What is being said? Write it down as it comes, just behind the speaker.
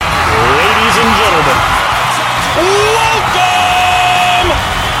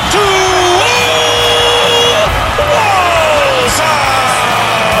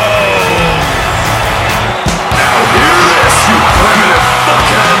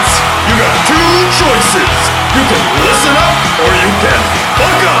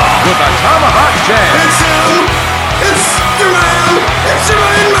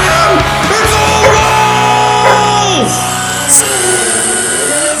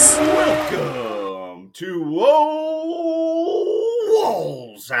to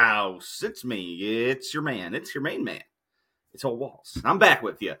Walls House. It's me. It's your man. It's your main man. It's Old Walls. I'm back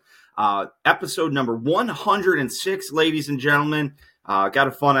with you. Episode number 106, ladies and gentlemen. Got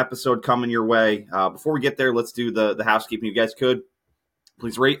a fun episode coming your way. Before we get there, let's do the housekeeping. You guys could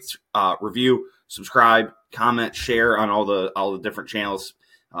please rate, review, subscribe, comment, share on all the different channels.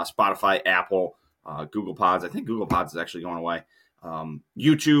 Spotify, Apple, Google Pods. I think Google Pods is actually going away.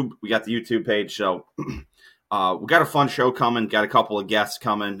 YouTube, we got the YouTube page. So we got a fun show coming. Got a couple of guests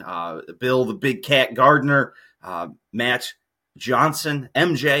coming. Bill, the Big Cat Gardner, Matt Johnson,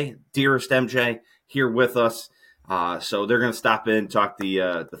 MJ, dearest MJ, here with us. So they're going to stop in, talk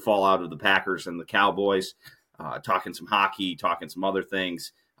the fallout of the Packers and the Cowboys, talking some hockey, talking some other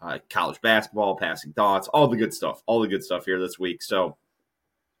things, college basketball, passing thoughts, all the good stuff here this week. So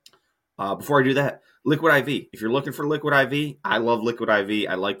before I do that, Liquid IV. If you're looking for Liquid IV, I love Liquid IV.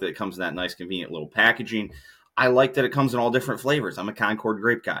 I like that it comes in that nice, convenient little packaging. I like that it comes in all different flavors. I'm a Concord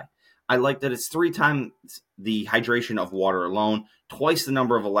grape guy. I like that it's 3 times the hydration of water alone, twice the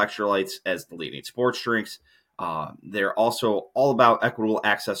number of electrolytes as the leading sports drinks. They're also all about equitable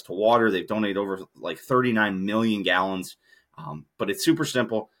access to water. They've donated over like 39 million gallons, but it's super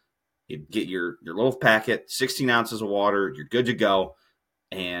simple. You get your little packet, 16 ounces of water, you're good to go.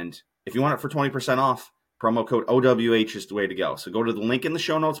 And if you want it for 20% off, promo code OWH is the way to go. So go to the link in the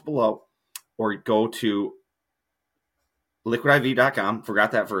show notes below or go to liquidiv.com.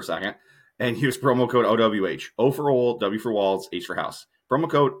 Forgot that for a second. And use promo code OWH. O for old, W for walls, H for house. Promo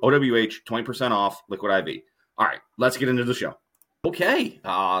code OWH, 20% off Liquid IV. All right, let's get into the show. Okay,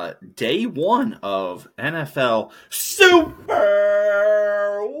 day 1 of NFL Super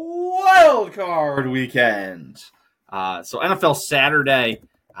Wildcard Weekend. So NFL Saturday,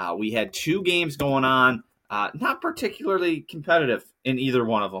 we had 2 games going on, not particularly competitive in either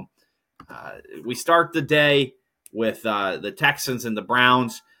one of them. We start the day with the Texans and the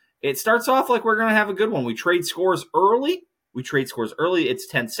Browns. It starts off like we're going to have a good one. We trade scores early.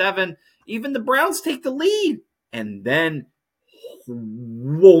 It's 10-7. Even the Browns take the lead. And then,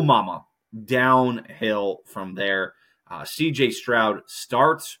 whoa, mama, downhill from there. C.J. Stroud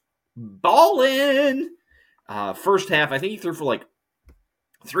starts balling. First half, I think he threw for like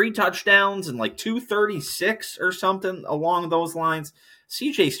 3 touchdowns and like 236 or something along those lines.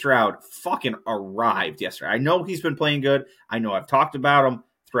 C.J. Stroud fucking arrived yesterday. I know he's been playing good. I know I've talked about him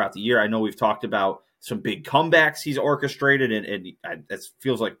throughout the year. I know we've talked about some big comebacks he's orchestrated, and it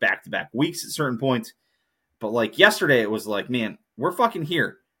feels like back-to-back weeks at certain points. But like yesterday, it was like, man, we're fucking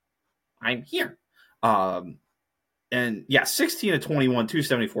here. I'm here. And yeah, 16 of 21,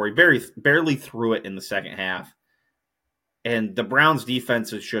 274. He barely threw it in the second half. And the Browns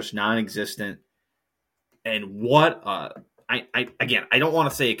defense is just non-existent. And what, I don't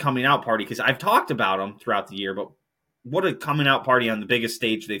want to say a coming out party because I've talked about them throughout the year, but what a coming out party on the biggest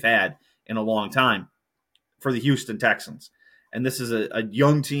stage they've had in a long time for the Houston Texans. And this is a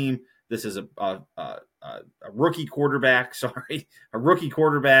young team. This is a rookie quarterback,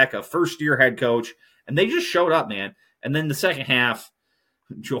 a first-year head coach. And they just showed up, man. And then the second half,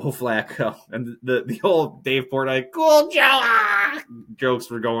 Joe Flacco and the old Dave Portnoy, cool Joe jokes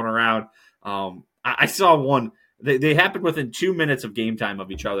were going around. I saw one. They happened within 2 minutes of game time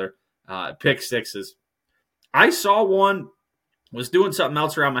of each other. Pick sixes. I saw one. Was doing something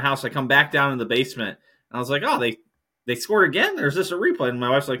else around my house. I come back down in the basement, and I was like, "Oh, they scored again? Or is this a replay?" And my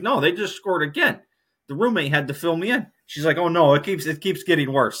wife's like, "No, they just scored again." The roommate had to fill me in. She's like, "Oh no, it keeps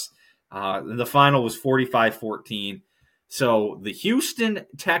getting worse." The final was 45-14. So the Houston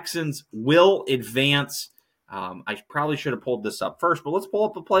Texans will advance. I probably should have pulled this up first, but let's pull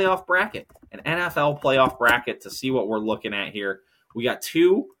up a playoff bracket, an NFL playoff bracket, to see what we're looking at here. We got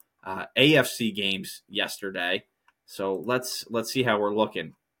 2 AFC games yesterday, so let's see how we're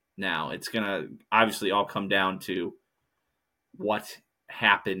looking now. It's gonna obviously all come down to what's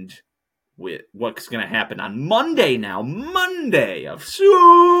going to happen on Monday now. Monday of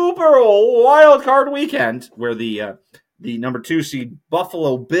Super Wildcard Weekend, where the number 2 seed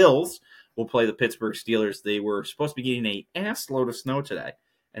Buffalo Bills will play the Pittsburgh Steelers. They were supposed to be getting an ass load of snow today,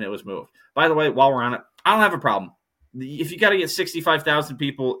 and it was moved. By the way, while we're on it, I don't have a problem. If you got to get 65,000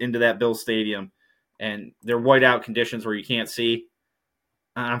 people into that Bills stadium and they're whiteout conditions where you can't see,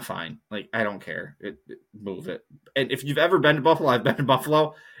 I'm fine. Like, I don't care. Move it. And if you've ever been to Buffalo, I've been to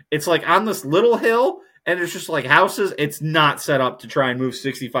Buffalo. It's like on this little hill, and it's just like houses. It's not set up to try and move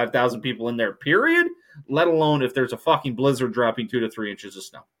 65,000 people in there, period, let alone if there's a fucking blizzard dropping 2 to 3 inches of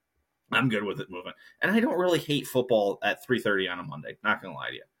snow. I'm good with it moving. And I don't really hate football at 3:30 on a Monday. Not going to lie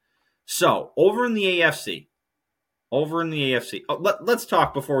to you. So, over in the AFC, over in the AFC. Oh, let's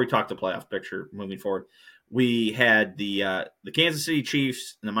talk before we talk the playoff picture moving forward. We had the Kansas City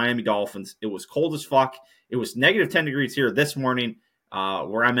Chiefs and the Miami Dolphins. It was cold as fuck. It was negative 10 degrees here this morning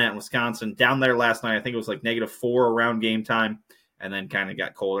where I'm at in Wisconsin. Down there last night, I think it was like -4 around game time, and then kind of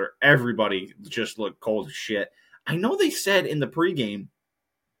got colder. Everybody just looked cold as shit. I know they said in the pregame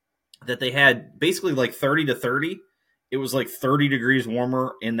that they had basically like 30 to 30. It was like 30 degrees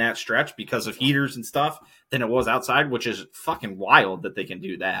warmer in that stretch because of heaters and stuff than it was outside, which is fucking wild that they can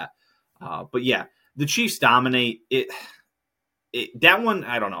do that. But yeah, the Chiefs dominate it. That one,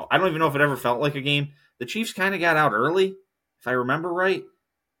 I don't know. I don't even know if it ever felt like a game. The Chiefs kind of got out early, if I remember right.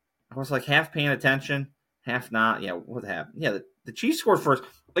 I was like half paying attention, half not. Yeah, what happened? Yeah, the Chiefs scored first.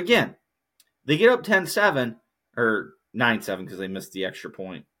 Again, they get up 10-7 or 9-7 because they missed the extra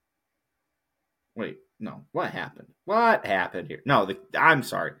point. Wait, no. What happened? What happened here? No, I'm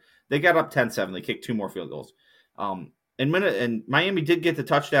sorry. They got up 10-7. They kicked 2 more field goals. And Miami did get the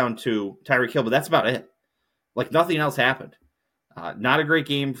touchdown to Tyreek Hill, but that's about it. Like, nothing else happened. Not a great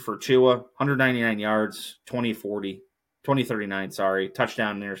game for Tua. 199 yards, 20-39, sorry.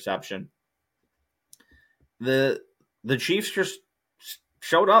 Touchdown and interception. The Chiefs just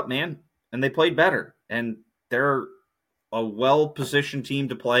showed up, man, and they played better. And they're a well-positioned team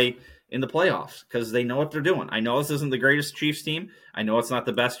to play in the playoffs because they know what they're doing. I know this isn't the greatest Chiefs team. I know it's not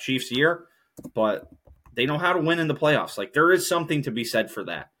the best Chiefs year, but they know how to win in the playoffs. Like, there is something to be said for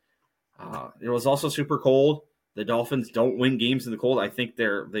that. It was also super cold. The Dolphins don't win games in the cold. I think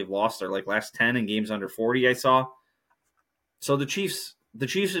they've lost their last 10 in games under 40 I saw. So the Chiefs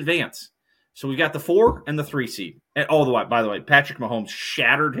advance. So we got the 4 and the 3 seed. And by the way, Patrick Mahomes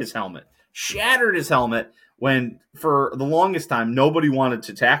shattered his helmet. When for the longest time nobody wanted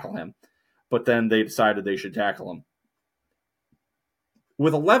to tackle him, but then they decided they should tackle him.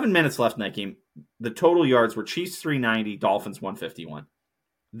 With 11 minutes left in that game, the total yards were Chiefs 390, Dolphins 151.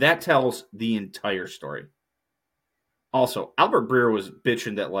 That tells the entire story. Also, Albert Breer was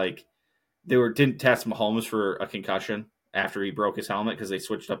bitching that they didn't test Mahomes for a concussion after he broke his helmet because they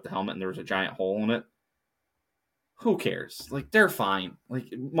switched up the helmet and there was a giant hole in it. Who cares? They're fine.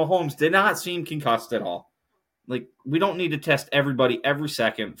 Mahomes did not seem concussed at all. We don't need to test everybody every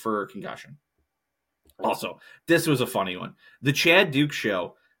second for a concussion. Also, this was a funny one. The Chad Duke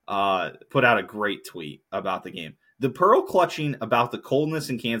Show put out a great tweet about the game. The pearl clutching about the coldness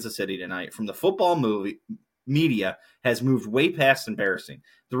in Kansas City tonight from the football media has moved way past embarrassing.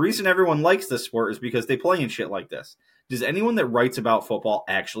 The reason everyone likes this sport is because they play in shit like this. Does anyone that writes about football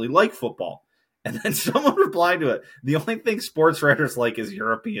actually like football? And then someone replied to it, the only thing sports writers like is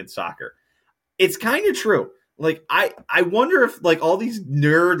European soccer. It's kind of true. I wonder if all these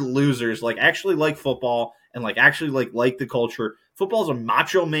nerd losers actually like football and actually like the culture. Football's a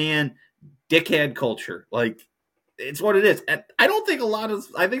macho man dickhead culture. It's what it is. And I think a lot of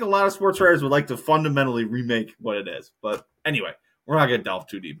sports writers would like to fundamentally remake what it is. But anyway, we're not going to delve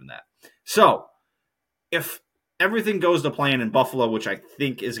too deep in that. So, if everything goes to plan in Buffalo, which I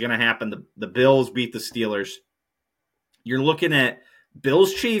think is going to happen, the Bills beat the Steelers. You're looking at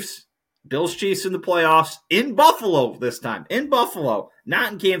Bills-Chiefs in the playoffs in Buffalo this time. In Buffalo,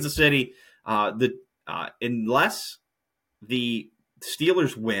 not in Kansas City. Unless the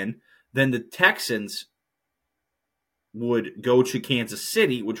Steelers win, then the Texans would go to Kansas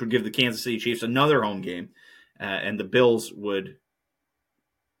City, which would give the Kansas City Chiefs another home game, and the Bills would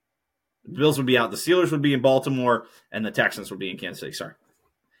be out. The Steelers would be in Baltimore, and the Texans would be in Kansas City. Sorry.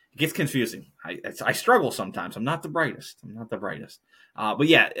 It gets confusing. I struggle sometimes. I'm not the brightest. But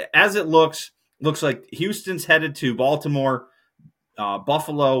yeah, as it looks like Houston's headed to Baltimore.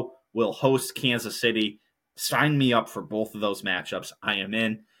 Buffalo will host Kansas City. Sign me up for both of those matchups. I am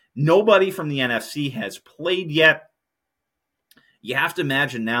in. Nobody from the NFC has played yet. You have to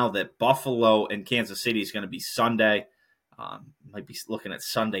imagine now that Buffalo and Kansas City is going to be Sunday. Might be looking at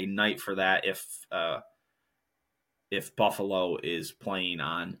Sunday night for that if Buffalo is playing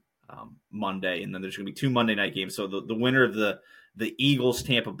on Monday, and then there's going to be 2 Monday night games. So the winner of the Eagles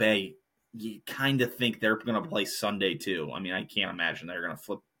Tampa Bay, you kind of think they're going to play Sunday too. I mean, I can't imagine they're going to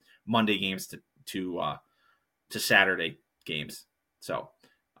flip Monday games to Saturday games. So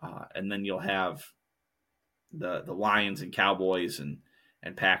and then you'll have the Lions and Cowboys and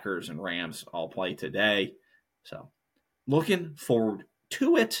Packers and Rams all play today. So looking forward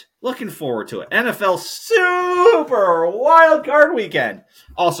to it. NFL Super Wild Card Weekend.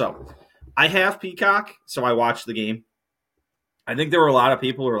 Also, I have Peacock, so I watched the game. I think there were a lot of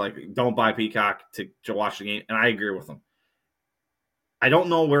people who were like, don't buy Peacock to watch the game, and I agree with them. I don't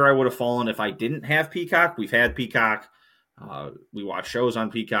know where I would have fallen if I didn't have Peacock. We've had Peacock. We watch shows on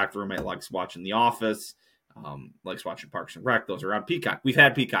Peacock. The roommate likes watching The Office. likes watching Parks and Rec. Those are on Peacock. We've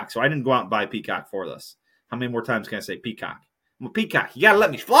had Peacock, so I didn't go out and buy Peacock for this. How many more times can I say Peacock? I'm a Peacock. You got to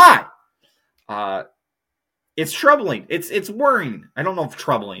let me fly. It's troubling. It's worrying. I don't know if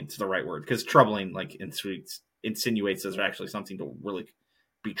troubling is the right word, because troubling like insinuates there's actually something to really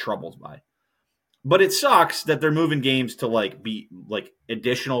be troubled by. But it sucks that they're moving games to like be like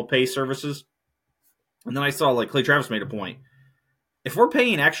additional pay services. And then I saw like Clay Travis made a point. If we're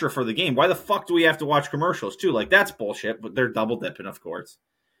paying extra for the game, why the fuck do we have to watch commercials too? Like, that's bullshit, but they're double dipping, of course.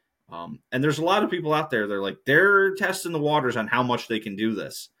 And there's a lot of people out there, they're testing the waters on how much they can do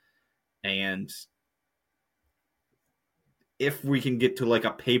this. And if we can get to like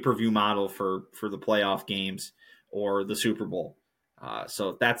a pay-per-view model for the playoff games or the Super Bowl.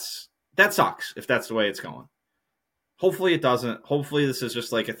 So that sucks if that's the way it's going. Hopefully it doesn't. Hopefully this is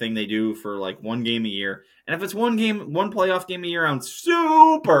just like a thing they do for like one game a year. And if it's one playoff game a year on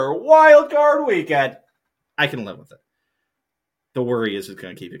Super Wild Card Weekend, I can live with it. The worry is it's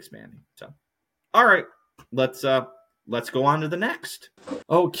going to keep expanding. So, all right, let's go on to the next.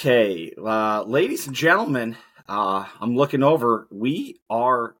 Okay, ladies and gentlemen, I'm looking over. We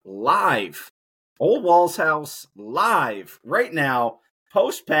are live. Old Walls House live right now.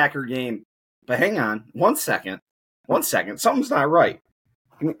 Post-Packer game. But hang on. One second. Something's not right.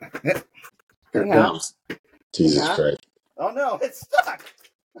 Here it comes. Jesus Christ. Oh, no. It's stuck.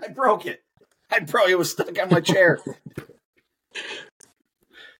 I broke it. It was stuck on my chair.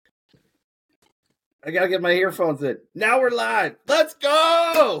 I got to get my earphones in. Now we're live. Let's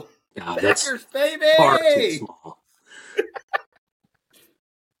go. God, Packers, baby. Far too small.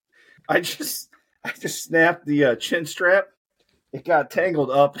 I just snapped the chin strap. It got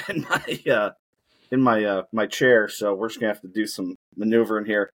tangled up in my chair, so we're just gonna have to do some maneuvering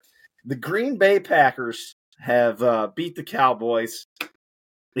here. The Green Bay Packers have beat the Cowboys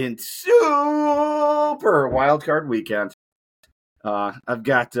in Super Wild Card Weekend. I've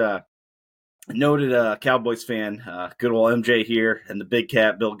got a noted Cowboys fan, good old MJ here, and the big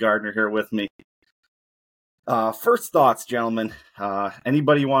cat Bill Gardner here with me. First thoughts, gentlemen.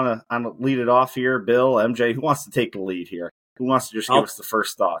 Anybody want to lead it off here? Bill, MJ, who wants to take the lead here? Who wants to just give us the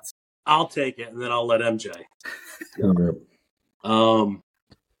first thoughts? I'll take it, and then I'll let MJ.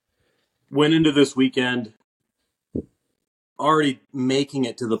 Went into this weekend already making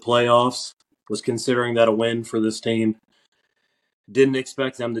it to the playoffs, was considering that a win for this team. Didn't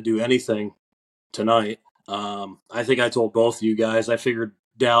expect them to do anything tonight. I think I told both of you guys, I figured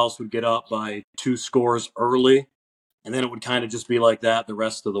Dallas would get up by 2 scores early, and then it would kind of just be like that the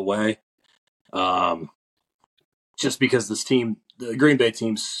rest of the way. Just because this team, the Green Bay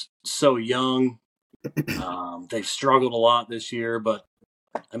team's so young. They've struggled a lot this year, but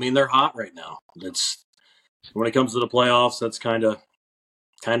I mean, they're hot right now. It's when it comes to the playoffs, that's kind of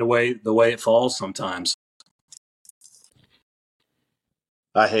the way it falls sometimes.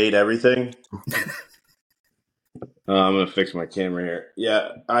 I hate everything. I'm gonna fix my camera here. Yeah,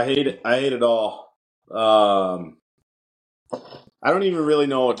 I hate it. I hate it all. I don't even really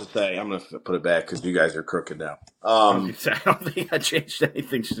know what to say. I'm gonna put it back because you guys are crooked now. I don't think I changed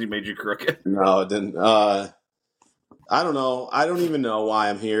anything since you made you crooked. No, it didn't. I don't know. I don't even know why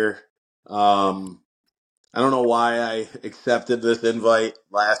I'm here. I don't know why I accepted this invite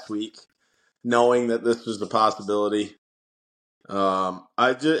last week, knowing that this was a possibility.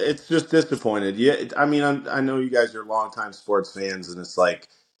 It's just disappointed. Yeah, I mean, I know you guys are longtime sports fans, and it's like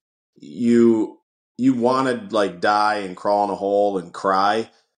you want to like die and crawl in a hole and cry,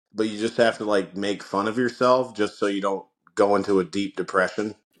 but you just have to like make fun of yourself just so you don't go into a deep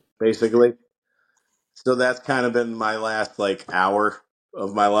depression, basically. So that's kind of been my last like hour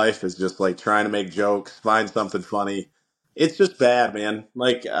of my life, is just like trying to make jokes, find something funny. It's just bad, man.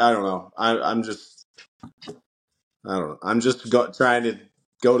 Like, I don't know. I'm just I don't know. I'm just trying to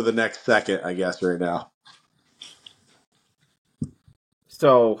go to the next second, I guess, right now.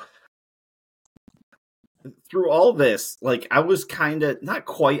 So through all this, like, I was kind of not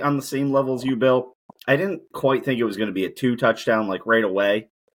quite on the same level as you, Bill. I didn't quite think it was going to be a 2-touchdown like right away.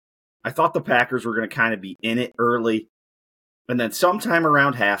 I thought the Packers were going to kind of be in it early. And then sometime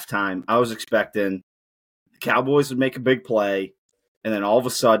around halftime, I was expecting the Cowboys would make a big play. And then all of a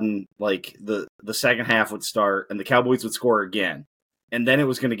sudden, like, the second half would start and the Cowboys would score again. And then it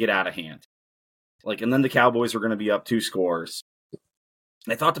was going to get out of hand. Like, and then the Cowboys were going to be up 2 scores.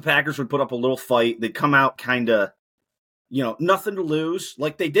 I thought the Packers would put up a little fight. They'd come out kind of, nothing to lose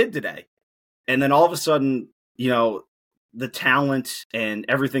like they did today. And then all of a sudden, the talent and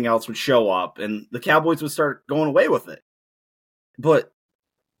everything else would show up and the Cowboys would start going away with it. But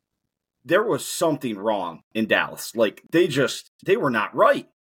there was something wrong in Dallas. Like, they were not right.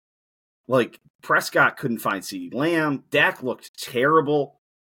 Like, Prescott couldn't find CeeDee Lamb. Dak looked terrible.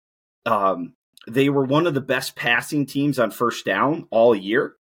 They were one of the best passing teams on first down all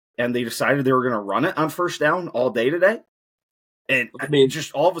year, and they decided they were going to run it on first down all day today. And I mean,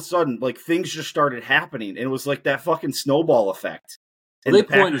 just all of a sudden, like, things just started happening, and it was like that fucking snowball effect. And they the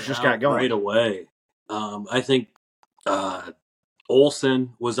Packers just got going right away. I think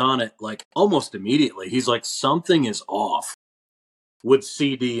Olsen was on it like almost immediately. He's like, something is off with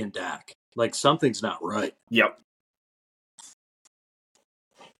CD and Dak. Like, something's not right. Yep.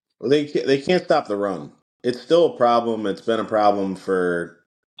 Well, they can't stop the run. It's still a problem. It's been a problem for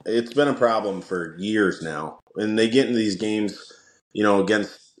years now. And they get into these games,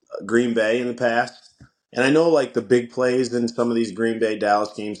 against Green Bay in the past. And I know like the big plays in some of these Green Bay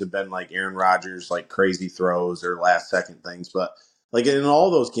Dallas games have been like Aaron Rodgers, like crazy throws or last second things. But like in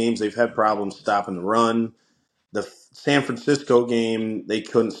all those games, they've had problems stopping the run. The San Francisco game, they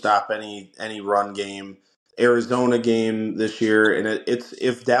couldn't stop any run game. Arizona game this year, and it's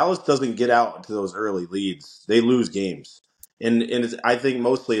if Dallas doesn't get out to those early leads, they lose games. And I think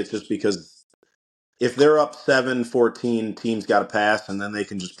mostly it's just because if they're up 7-14, teams got to pass, and then they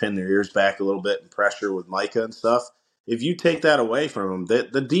can just pin their ears back a little bit and pressure with Micah and stuff. If you take that away from them,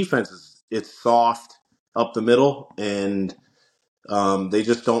 the defense it's soft up the middle, and they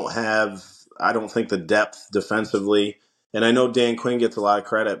just don't have, I don't think, the depth defensively. And I know Dan Quinn gets a lot of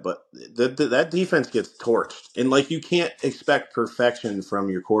credit, but that defense gets torched. And, like, you can't expect perfection from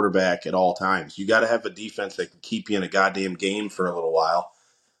your quarterback at all times. You got to have a defense that can keep you in a goddamn game for a little while.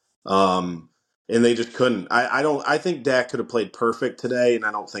 And they just couldn't. I think Dak could have played perfect today, and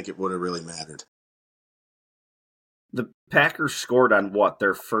I don't think it would have really mattered. The Packers scored on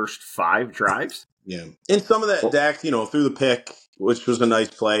their first 5 drives? Yeah. And some of that Dak, threw the pick, which was a nice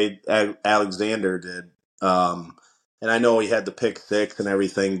play. Alexander did. And I know he had the pick 6 and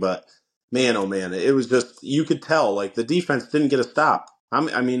everything, but man, oh man, it was just, you could tell, like, the defense didn't get a stop. I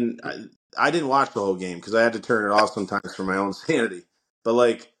didn't watch the whole game because I had to turn it off sometimes for my own sanity. But,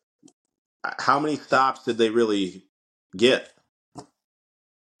 like, how many stops did they really get?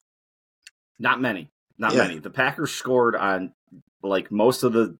 Not many. Not many. The Packers scored on, like, most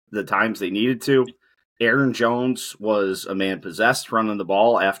of the times they needed to. Aaron Jones was a man possessed running the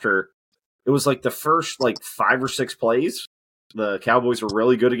ball after it was like the first 5 or 6 plays. The Cowboys were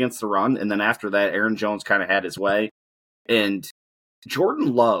really good against the run. And then after that, Aaron Jones kind of had his way. And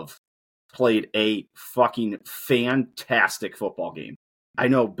Jordan Love played a fucking fantastic football game. I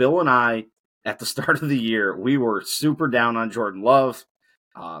know Bill and I, at the start of the year, we were super down on Jordan Love.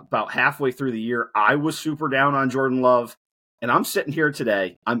 About halfway through the year, I was super down on Jordan Love. And I'm sitting here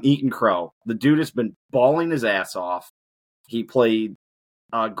today, I'm eating crow. The dude has been balling his ass off. He played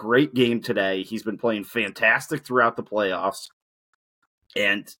a great game today. He's been playing fantastic throughout the playoffs.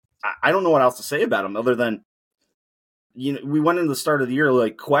 And I don't know what else to say about him other than, we went into the start of the year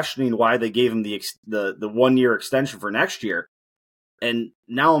like questioning why they gave him the 1-year extension for next year. And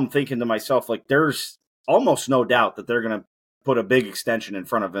now I'm thinking to myself, like, there's almost no doubt that they're going to put a big extension in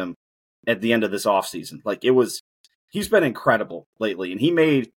front of him at the end of this offseason. Like, he's been incredible lately. And he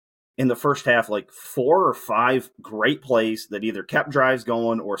made, in the first half, like 4 or 5 great plays that either kept drives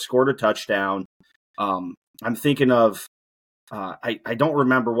going or scored a touchdown. I'm thinking of, I don't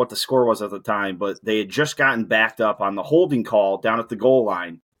remember what the score was at the time, but they had just gotten backed up on the holding call down at the goal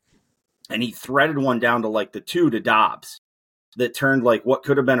line. And he threaded one down to like the 2 to Dobbs that turned like what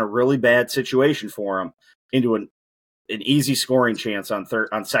could have been a really bad situation for him into an easy scoring chance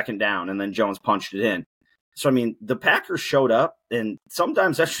on second down. And then Jones punched it in. So, I mean, the Packers showed up, and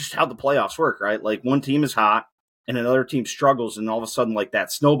sometimes that's just how the playoffs work, right? Like, one team is hot, and another team struggles, and all of a sudden, like,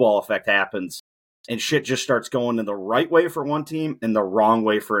 that snowball effect happens, and shit just starts going in the right way for one team and the wrong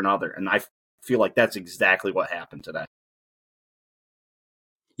way for another. And I feel like that's exactly what happened today.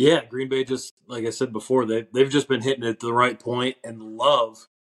 Yeah, Green Bay just, like I said before, they've just been hitting it at the right point, and Love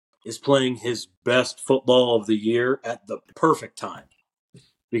is playing his best football of the year at the perfect time.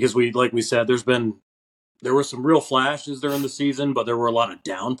 Because like we said, there were some real flashes during the season, but there were a lot of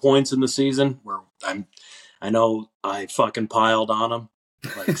down points in the season where I know I fucking piled on him,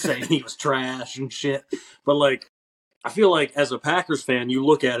 like saying he was trash and shit. But like, I feel like as a Packers fan, you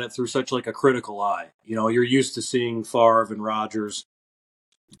look at it through such like a critical eye. You're used to seeing Favre and Rodgers.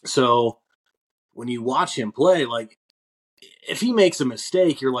 So when you watch him play, like, if he makes a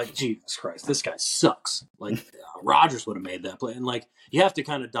mistake, you're like, Jesus Christ, this guy sucks. Like, Rodgers would have made that play. And like, you have to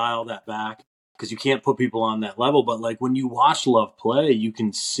kind of dial that back, because you can't put people on that level. But like, when you watch Love play, you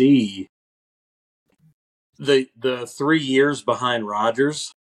can see the 3 years behind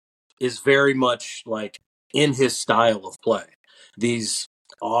Rodgers is very much like in his style of play. These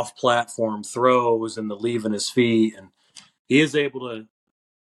off-platform throws and the leaving his feet, and he is able to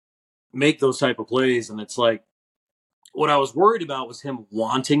make those type of plays. And it's like, what I was worried about was him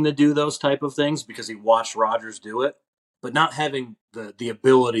wanting to do those type of things because he watched Rodgers do it, but not having the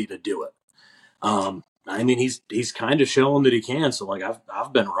ability to do it. I mean, he's kind of showing that he can. So like,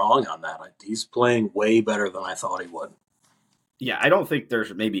 I've been wrong on that. He's playing way better than I thought he would. Yeah, I don't think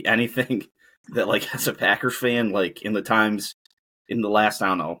there's maybe anything that, like, as a Packers fan, like in the times in the last, I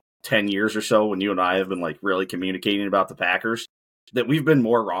don't know, 10 years or so, when you and I have been like really communicating about the Packers, that we've been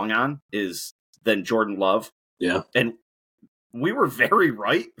more wrong on is than Jordan Love. Yeah. And we were very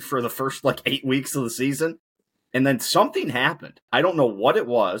right for the first like 8 weeks of the season. And then something happened. I don't know what it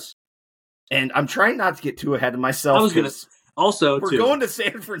was. And I'm trying not to get too ahead of myself. I was going to also, we're going to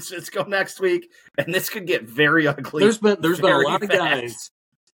San Francisco next week, and this could get very ugly. There's been a lot of guys.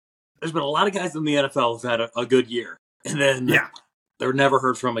 There's been a lot of guys in the NFL who've had a good year, and then they're never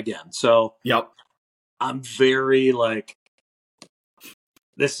heard from again. So I'm very like,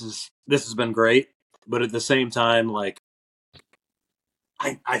 this has been great, but at the same time, like,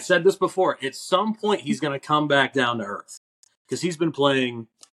 I said this before, at some point he's going to come back down to earth because he's been playing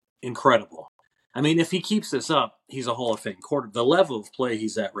incredible. I mean, if he keeps this up, he's a Hall of Fame quarterback. The level of play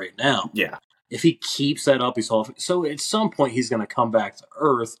he's at right now, if he keeps that up, he's Hall of Fame. So at some point he's going to come back to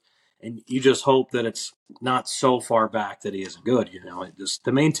earth, and you just hope that it's not so far back that he isn't good. You know, just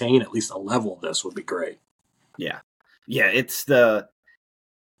to maintain at least a level of this would be great. Yeah, it's the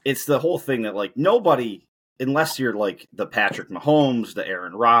whole thing that, like, nobody, unless you're like the Patrick Mahomes, the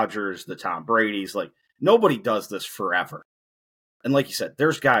Aaron Rodgers, the Tom Brady's, like, nobody does this forever. And like you said,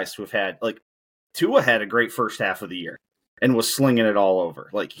 there's guys who have had, like, Tua had a great first half of the year and was slinging it all over.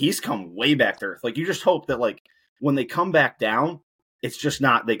 Like, he's come way back to earth. Like, you just hope that, like, when they come back down, it's just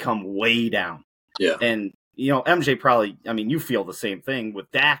not they come way down. Yeah. And, you know, MJ probably, I mean, you feel the same thing with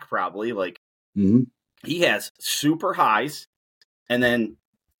Dak probably. Like, he has super highs, and then,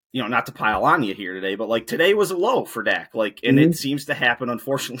 you know, not to pile on you here today, but, like, today was a low for Dak. Like, and it seems to happen,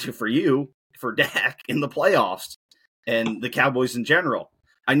 unfortunately for you, for Dak in the playoffs and the Cowboys in general.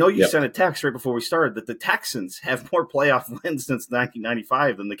 I know you sent a text right before we started that the Texans have more playoff wins since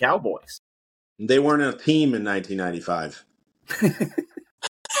 1995 than the Cowboys. They weren't a team in 1995.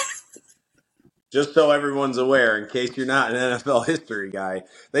 Just so everyone's aware, in case you're not an NFL history guy,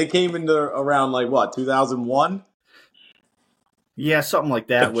 they came into around, like, what, 2001? Yeah, something like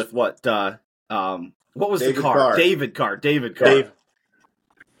that. With what was David the car? Carr. David Carr.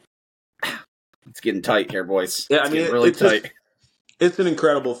 It's getting tight here, boys. Yeah, it's getting really tight. It's an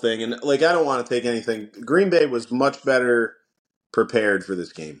incredible thing, and, like, I don't want to take anything. Green Bay was much better prepared for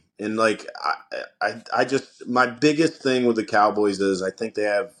this game, and, like, I just, my biggest thing with the Cowboys is I think they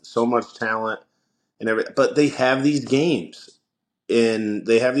have so much talent and everything, but they have these games, and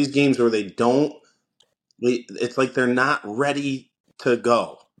they have these games where they don't. It's like they're not ready to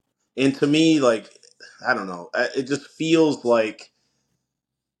go, and to me, like, I don't know, it just feels like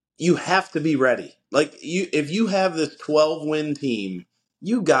you have to be ready. Like, if you have this 12-win team,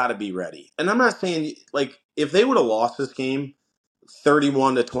 you got to be ready. And I'm not saying, like, if they would have lost this game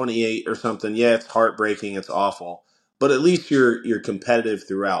 31-28 or something, yeah, it's heartbreaking, it's awful. But at least you're competitive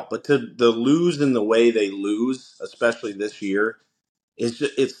throughout. But to lose in the way they lose, especially this year,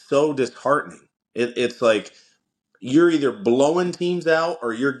 it's so disheartening. It's like you're either blowing teams out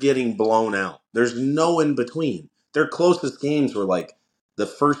or you're getting blown out. There's no in between. Their closest games were, like, the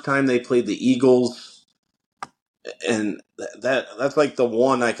first time they played the Eagles, and that's like the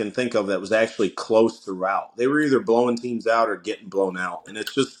one I can think of that was actually close throughout. They were either blowing teams out or getting blown out, and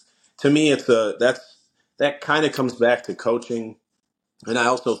it's just, to me, that kind of comes back to coaching, and I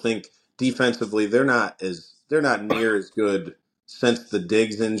also think defensively they're not near as good since the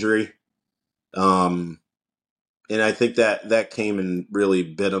Diggs injury. And I think that came and really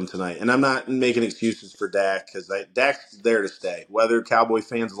bit them tonight. And I'm not making excuses for Dak, because Dak's there to stay. Whether Cowboy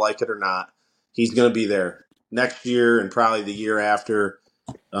fans like it or not, he's going to be there next year and probably the year after,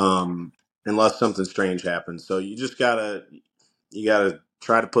 unless something strange happens. So you just gotta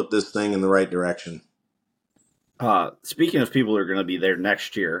try to put this thing in the right direction. Speaking of people who are going to be there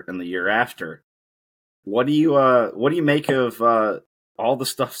next year and the year after, what do you make of all the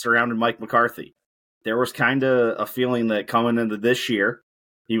stuff surrounding Mike McCarthy? There was kind of a feeling that coming into this year,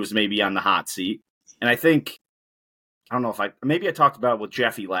 he was maybe on the hot seat. And I think, I don't know if maybe I talked about it with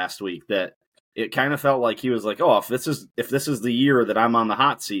Jeffy last week, that it kind of felt like he was like, oh, if this is the year that I'm on the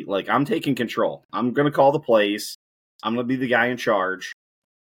hot seat, like, I'm taking control. I'm going to call the plays. I'm going to be the guy in charge.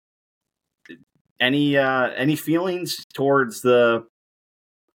 Any feelings towards the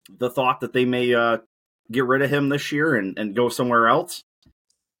thought that they may get rid of him this year and go somewhere else?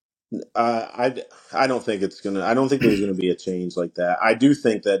 I don't think it's gonna. I don't think there's gonna be a change like that. I do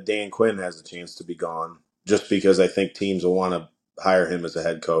think that Dan Quinn has a chance to be gone, just because I think teams will want to hire him as a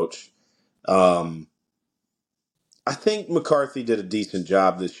head coach. Um, I think McCarthy did a decent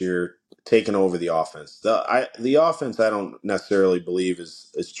job this year taking over the offense. The offense I don't necessarily believe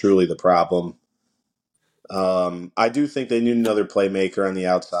is truly the problem. I do think they need another playmaker on the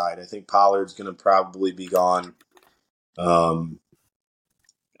outside. I think Pollard's going to probably be gone. Um,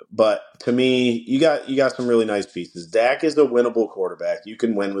 but to me, you got some really nice pieces. Dak is a winnable quarterback. You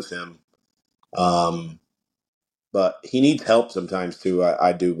can win with him. But he needs help sometimes too.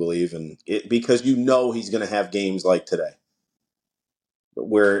 I do believe, and because he's going to have games like today,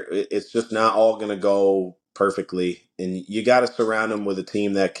 where it's just not all going to go perfectly, and you got to surround him with a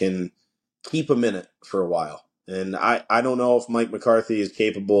team that can keep him in it for a while. And I don't know if Mike McCarthy is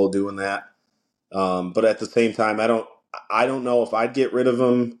capable of doing that. But at the same time, I don't know if I'd get rid of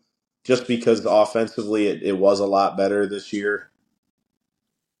him just because offensively it was a lot better this year.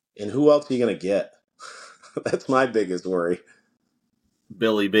 And who else are you going to get? That's my biggest worry.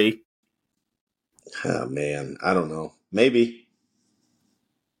 Billy B. Oh, man, I don't know. Maybe.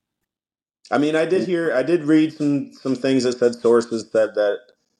 I mean, I did read some things that said sources said that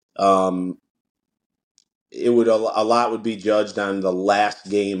um, a lot would be judged on the last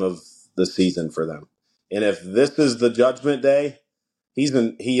game of the season for them. And if this is the judgment day,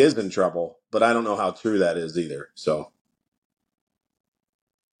 he is in trouble, but I don't know how true that is either. So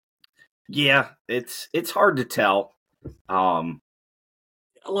Yeah, it's hard to tell. A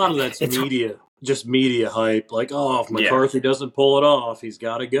lot of that's media, just media hype. Like, oh, if McCarthy doesn't pull it off, he's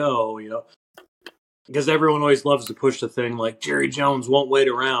got to go. Because everyone always loves to push the thing like Jerry Jones won't wait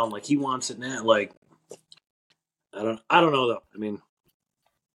around, like he wants it now. Like, I don't know though. I mean,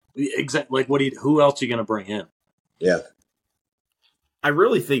 exactly. Like, who else are you going to bring in? Yeah, I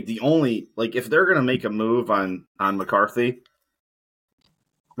really think the only if they're going to make a move on McCarthy,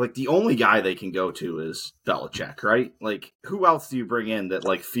 the only guy they can go to is Belichick, right? Like, who else do you bring in that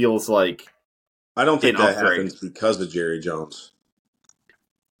feels like I don't think that upgrade? happens because of Jerry Jones.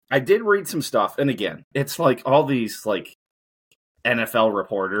 I did read some stuff, and again, it's all these NFL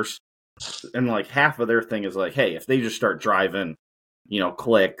reporters, and half of their thing is hey, if they just start driving,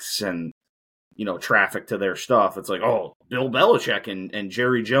 clicks and traffic to their stuff, it's oh, Bill Belichick and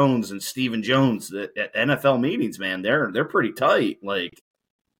Jerry Jones and Stephen Jones at NFL meetings, man, they're pretty tight.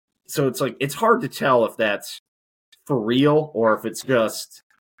 So it's it's hard to tell if that's for real or if it's just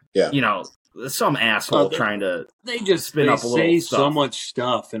some asshole trying to spin up a little say stuff. So much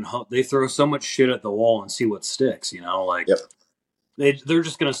stuff and they throw so much shit at the wall and see what sticks. Yep. They're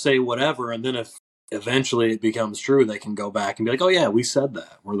just going to say whatever, and then if eventually it becomes true, they can go back and be like, oh yeah, we said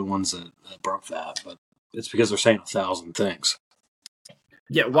that. We're the ones that broke that. But it's because they're saying 1,000 things.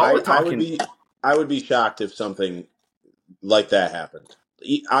 Yeah, while we're talking, I would be shocked if something like that happened.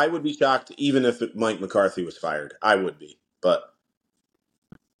 I would be shocked even if Mike McCarthy was fired. I would be, but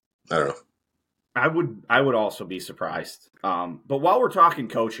I don't know. I would also be surprised. But while we're talking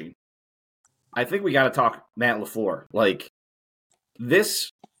coaching, I think we got to talk Matt LaFleur.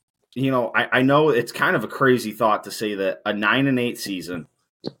 This, I know it's kind of a crazy thought to say that a 9-8 season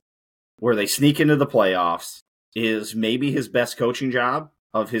where they sneak into the playoffs is maybe his best coaching job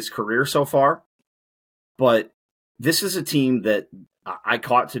of his career so far. But this is a team that I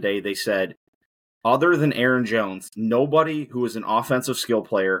caught today. They said, other than Aaron Jones, nobody who is an offensive skill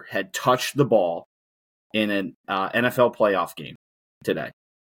player had touched the ball in an NFL playoff game today.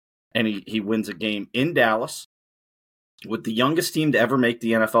 And he wins a game in Dallas with the youngest team to ever make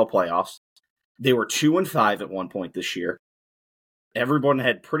the NFL playoffs. They were 2-5 at one point this year. Everyone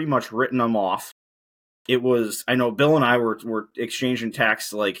had pretty much written them off. It was, I know Bill and I were exchanging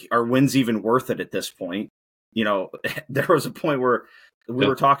texts are wins even worth it at this point? There was a point where we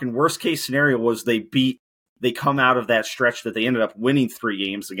were talking worst case scenario was they come out of that stretch that they ended up winning 3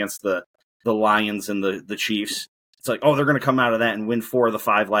 games against the Lions and the Chiefs. It's they're going to come out of that and win 4 of the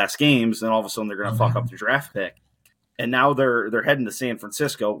 5 last games, and all of a sudden they're going to fuck up their draft pick. And now they're heading to San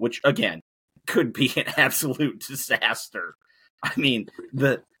Francisco, which again could be an absolute disaster. I mean,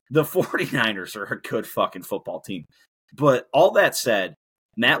 the 49ers are a good fucking football team. But all that said,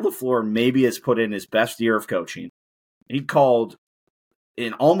 Matt LaFleur maybe has put in his best year of coaching. He called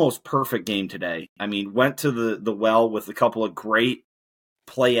an almost perfect game today. I mean, went to the well with a couple of great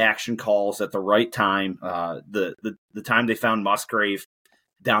play action calls at the right time. The time they found Musgrave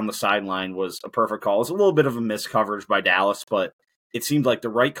down the sideline was a perfect call. It was a little bit of a missed coverage by Dallas, but it seemed like the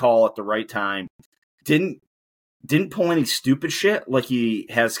right call at the right time. Didn't pull any stupid shit like he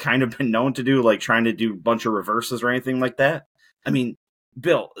has kind of been known to do, trying to do a bunch of reverses or anything like that. I mean,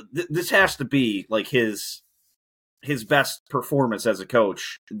 Bill, this has to be like his best performance as a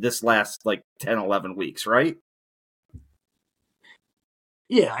coach this last like 10, 11 weeks, right?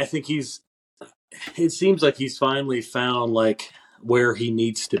 Yeah, I think it seems like he's finally found like where he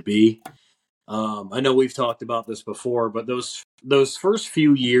needs to be. I know we've talked about this before, but those first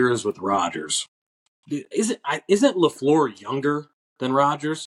few years with Rodgers, isn't LaFleur younger than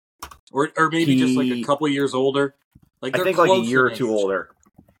Rodgers, or maybe just like a couple years older? Like I they're think like a close year or in two age. older.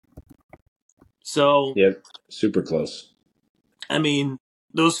 So Yep, super close. I mean,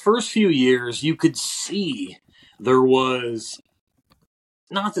 those first few years, you could see there was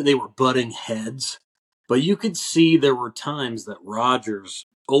not that they were butting heads, but you could see there were times that Rodgers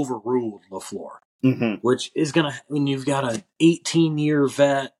overruled LaFleur, Mm-hmm. which is going to, when you've got an 18-year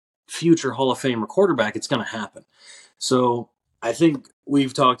vet, future Hall of Famer quarterback, it's going to happen. So I think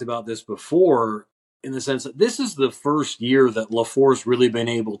we've talked about this before in the sense that this is the first year that LaFleur's really been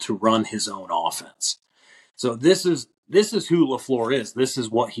able to run his own offense. So this is who LaFleur is. This is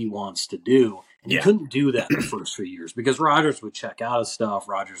what he wants to do. And he couldn't do that the first few years because Rodgers would check out of stuff.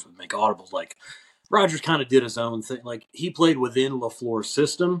 Rodgers would make audibles. Like Rodgers kind of did his own thing. Like he played within LaFleur's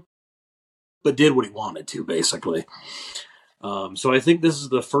system, but did what he wanted to, basically. So I think this is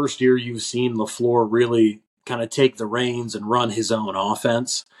the first year you've seen LaFleur really kind of take the reins and run his own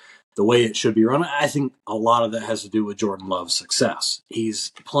offense the way it should be run. I think a lot of that has to do with Jordan Love's success.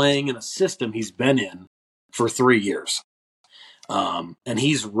 He's playing in a system he's been in for 3 years. And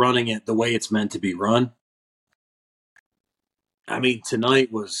he's running it the way it's meant to be run. I mean,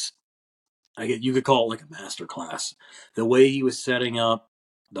 tonight was, you could call it like a masterclass. The way he was setting up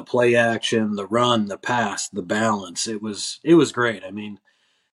the play action, the run, the pass, the balance, it was great. I mean,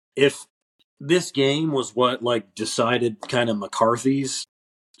 if this game was what like decided kind of McCarthy's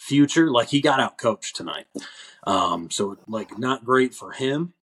future, like he got out coached tonight. So like not great for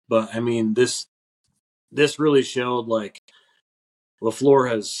him, but I mean, this really showed like LaFleur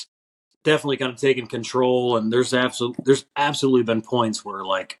has definitely kind of taken control, and there's absolutely been points where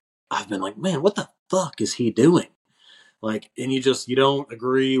like I've been like, man, what the fuck is he doing? Like, and you don't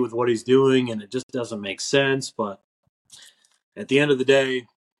agree with what he's doing, and it just doesn't make sense. But at the end of the day,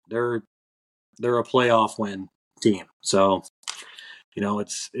 they're a playoff win team, so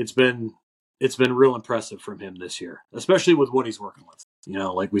it's been real impressive from him this year, especially with what he's working with.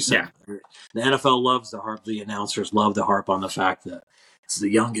 Like we said, the NFL loves to harp. The announcers love to harp on the fact that it's the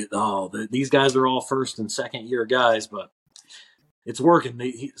youngest. These guys are all first and second year guys, but it's working.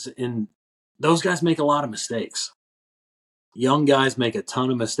 And those guys make a lot of mistakes. Young guys make a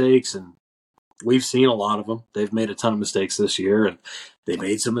ton of mistakes, and we've seen a lot of them. They've made a ton of mistakes this year, and they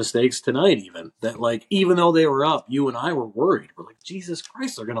made some mistakes tonight even. That, like, even though they were up, you and I were worried. We're like, Jesus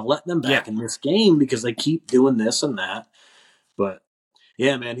Christ, they're going to let them back in this game because they keep doing this and that. But,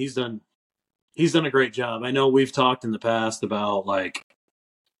 yeah, man, he's done a great job. I know we've talked in the past about, like,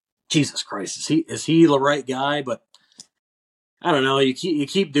 Jesus Christ, is he the right guy? But I don't know. You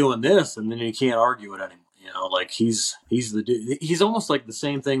keep doing this, and then you can't argue it anymore. Like he's the dude. He's almost like the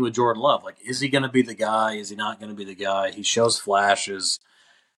same thing with Jordan Love. Like, is he going to be the guy? Is he not going to be the guy? He shows flashes.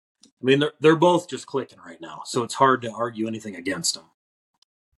 I mean, they're both just clicking right now, so it's hard to argue anything against them.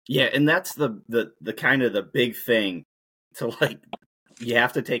 Yeah, and that's the kind of the big thing to like. You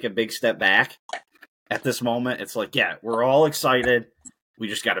have to take a big step back at this moment. It's like, yeah, we're all excited. We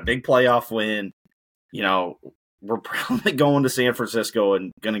just got a big playoff win. We're probably going to San Francisco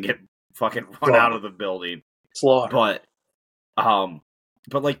and going to get fucking run out of the building. Slaughter.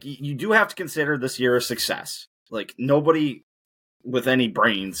 But like you do have to consider this year a success. Like nobody with any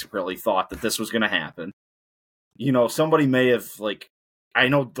brains really thought that this was going to happen. Somebody may have like, I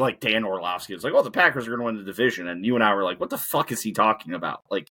know like Dan Orlovsky was like, oh, the Packers are going to win the division. And you and I were like, what the fuck is he talking about?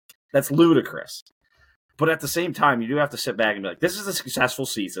 Like, that's ludicrous. But at the same time, you do have to sit back and be like, this is a successful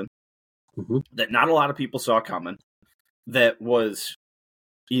season that not a lot of people saw coming. That was,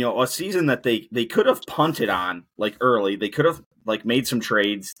 a season that they could have punted on like early. They could have like made some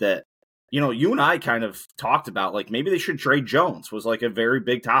trades that, you and I kind of talked about, like maybe they should trade Jones was like a very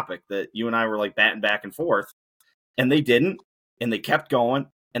big topic that you and I were like batting back and forth, and they didn't, and they kept going,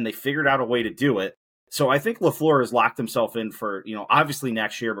 and they figured out a way to do it. So I think LaFleur has locked himself in for, obviously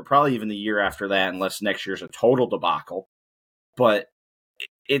next year, but probably even the year after that, unless next year's a total debacle. But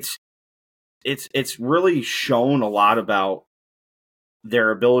it's really shown a lot about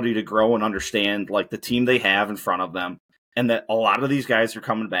their ability to grow and understand like the team they have in front of them, and that a lot of these guys are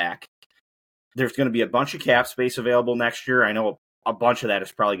coming back. There's going to be a bunch of cap space available next year. I know a bunch of that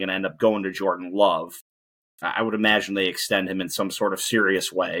is probably going to end up going to Jordan Love. I would imagine they extend him in some sort of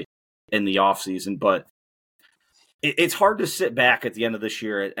serious way in the offseason. But it's hard to sit back at the end of this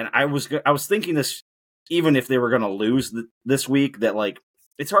year, and I was thinking this even if they were going to lose this week, that like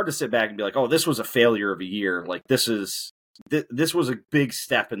it's hard to sit back and be like, oh, this was a failure of a year. Like this was a big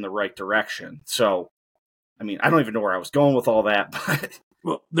step in the right direction. So, I mean, I don't even know where I was going with all that, but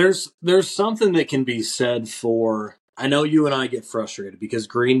well, there's something that can be said for. I know you and I get frustrated because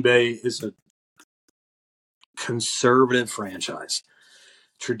Green Bay is a conservative franchise.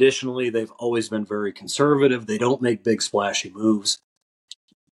 Traditionally, they've always been very conservative. They don't make big splashy moves.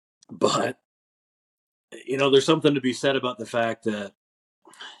 But, there's something to be said about the fact that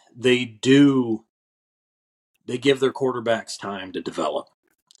they give their quarterbacks time to develop.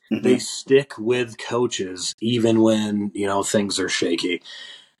 Mm-hmm. They stick with coaches even when, things are shaky.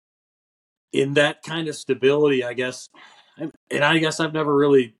 In that kind of stability, I guess I've never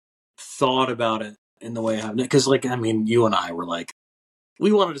really thought about it in the way I have. Because, you and I were like,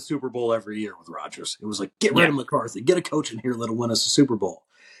 we wanted a Super Bowl every year with Rodgers. It was like, get rid of McCarthy, get a coach in here that'll win us a Super Bowl,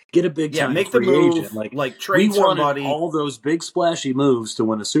 get a big time make free the move, agent. Like trade we wanted somebody. All those big splashy moves to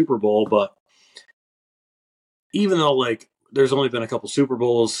win a Super Bowl, but even though there's only been a couple Super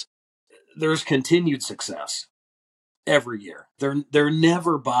Bowls, there's continued success every year. They're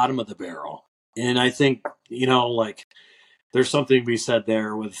never bottom of the barrel, and I think there's something to be said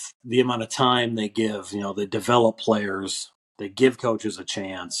there with the amount of time they give. They develop players. They give coaches a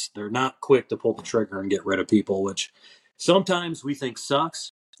chance. They're not quick to pull the trigger and get rid of people, which sometimes we think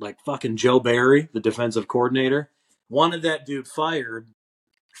sucks. Like fucking Joe Barry, the defensive coordinator, wanted that dude fired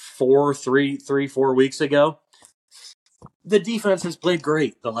 4 weeks ago. The defense has played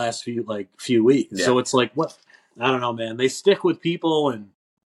great the last few weeks. Yeah. So it's like, what? I don't know, man. They stick with people, and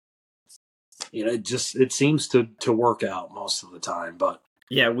it seems to work out most of the time. But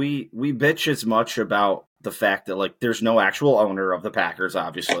yeah, we bitch as much about the fact that there's no actual owner of the Packers,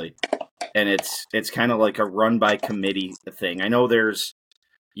 obviously, and it's kind of like a run by committee thing. I know there's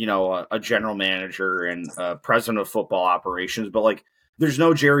a general manager and a president of football operations, but there's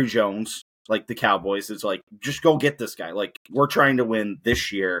no Jerry Jones like the Cowboys. It's like, just go get this guy. We're trying to win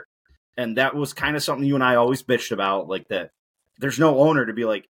this year, and that was kind of something you and I always bitched about. That there's no owner to be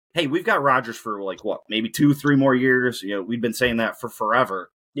like, hey, we've got Rodgers for what, maybe 2-3 more years. We've been saying that for forever.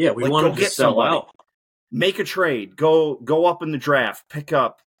 Yeah, we want to get somebody. Out. Make a trade, go up in the draft, pick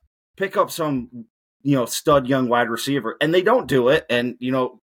up some, stud young wide receiver, and they don't do it. And,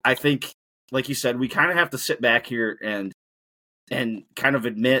 I think, like you said, we kind of have to sit back here and kind of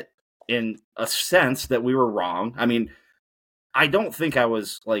admit in a sense that we were wrong. I mean, I don't think I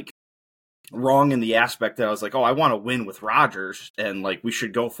was wrong in the aspect that I was like, oh, I want to win with Rodgers and we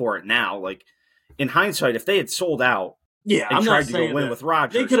should go for it now. In hindsight, if they had sold out, yeah, and I'm tried not to saying go win with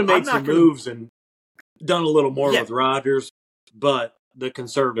Rodgers, they could have made some moves and done a little more with Rodgers, but the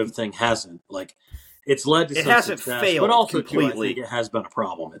conservative thing hasn't. It's led to some hasn't success, failed but also completely. I think it has been a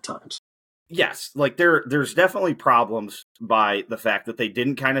problem at times. Yes, there's definitely problems by the fact that they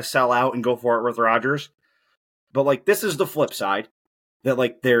didn't kind of sell out and go for it with Rodgers. But this is the flip side,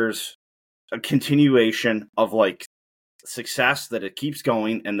 that there's a continuation of success, that it keeps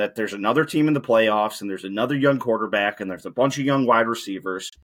going, and that there's another team in the playoffs, and there's another young quarterback, and there's a bunch of young wide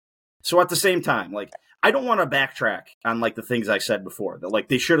receivers. So at the same time, I don't want to backtrack on the things I said before, that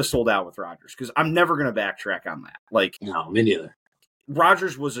they should have sold out with Rodgers, because I'm never going to backtrack on that. No, me neither.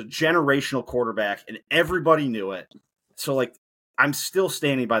 Rodgers was a generational quarterback, and everybody knew it. So I'm still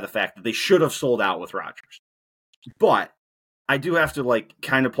standing by the fact that they should have sold out with Rodgers. But I do have to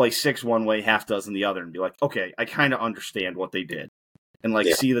kind of play 6 one way, half dozen the other, and be like, okay, I kind of understand what they did, and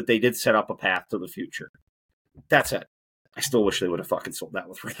see that they did set up a path to the future. That's it. I still wish they would have fucking sold out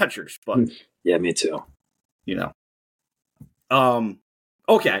with Rodgers, but yeah, me too.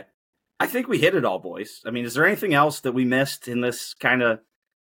 Okay. I think we hit it all, boys. I mean, is there anything else that we missed in this kind of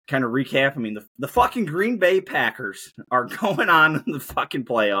recap? I mean, the fucking Green Bay Packers are going on in the fucking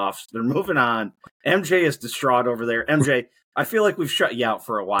playoffs. They're moving on. MJ is distraught over there. MJ, I feel like we've shut you out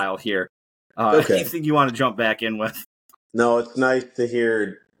for a while here. Okay. Anything you want to jump back in with? No, it's nice to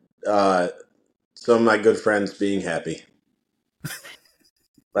hear some of my good friends being happy.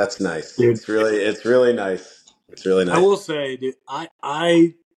 That's nice. Dude. It's really nice. It's really nice. I will say, dude,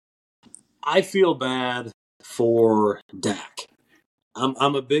 I feel bad for Dak.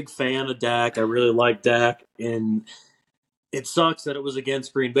 I'm a big fan of Dak. I really like Dak, and it sucks that it was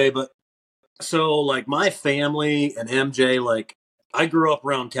against Green Bay. But so my family and MJ, I grew up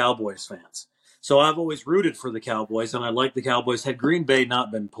around Cowboys fans, so I've always rooted for the Cowboys, and I like the Cowboys. Had Green Bay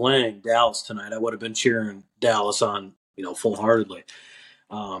not been playing Dallas tonight, I would have been cheering Dallas on, full-heartedly.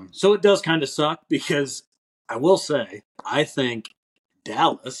 So it does kind of suck, because I will say I think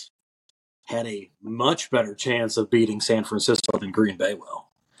Dallas had a much better chance of beating San Francisco than Green Bay will.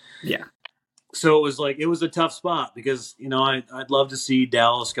 Yeah. So it was a tough spot because, I'd love to see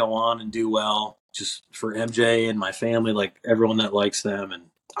Dallas go on and do well just for MJ and my family, like everyone that likes them. And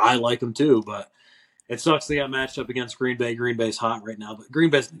I like them too, but it sucks they got matched up against Green Bay. Green Bay's hot right now, but Green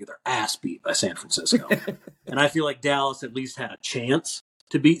Bay's going to get their ass beat by San Francisco. And I feel like Dallas at least had a chance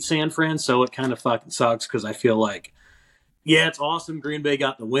to beat San Fran, so it kind of fucking sucks because I feel like, yeah, it's awesome Green Bay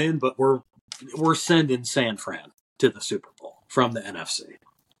got the win, but we're sending San Fran to the Super Bowl from the NFC.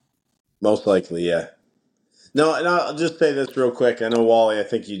 Most likely, yeah. No, and I'll just say this real quick. I know, Wally, I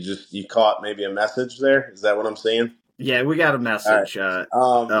think you caught maybe a message there. Is that what I'm saying? Yeah, we got a message.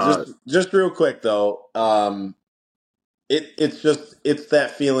 Just real quick though. It's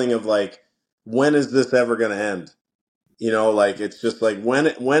that feeling of like, when is this ever going to end? Like it's just like when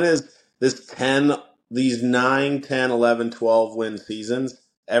is this these 9, 10, 11, 12 win seasons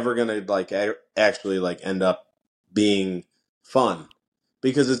ever going to like actually like end up being fun?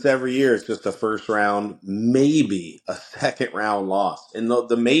 Because it's every year it's just a first round, maybe a second round loss. And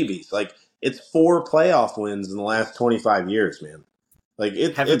the maybes, like it's 4 playoff wins in the last 25 years, man. Like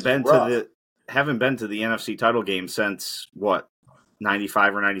haven't been to the NFC title game since what,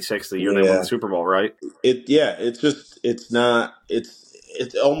 95 or 96, the year they won the Super Bowl, right? It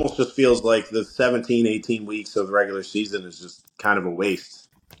almost just feels like the 17, 18 weeks of the regular season is just kind of a waste.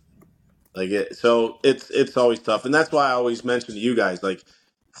 So it's always tough. And that's why I always mention to you guys, like,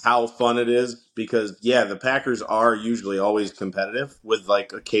 how fun it is, because the Packers are usually always competitive with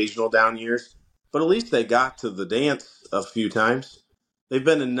like occasional down years, but at least they got to the dance a few times. They've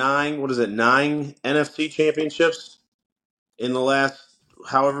been to 9 NFC championships in the last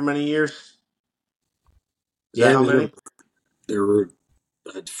however many years. Is that how many? There were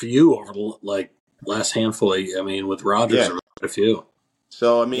a few over the last handful. With Rodgers, there were a few.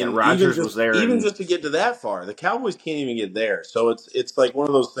 So Rodgers was there, even just to get to that far, the Cowboys can't even get there. So it's like one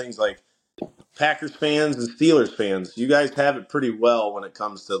of those things, like Packers fans and Steelers fans, you guys have it pretty well when it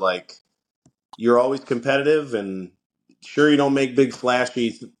comes to like, you're always competitive, and sure, you don't make big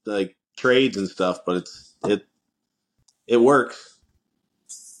flashy like trades and stuff, but it works.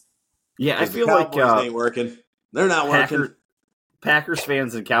 Yeah, I feel the Cowboys like ain't working. They're not working. Packers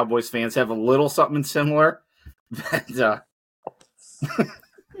fans and Cowboys fans have a little something similar. But,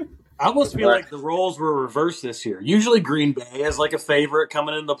 I almost feel like the roles were reversed this year. Usually Green Bay is like a favorite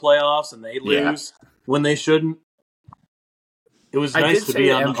coming into the playoffs, and they lose when they shouldn't. It was nice to be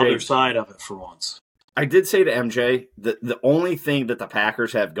on the other side of it for once. I did say to MJ that the only thing that the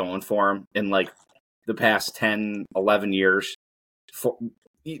Packers have going for them in like the past 10, 11 years,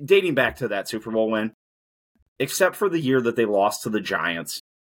 dating back to that Super Bowl win, except for the year that they lost to the Giants,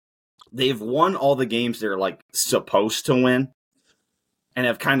 they've won all the games they're like supposed to win, and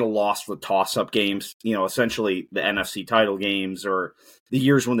have kind of lost with toss-up games, essentially the NFC title games, or the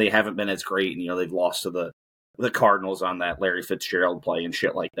years when they haven't been as great, and they've lost to the Cardinals on that Larry Fitzgerald play and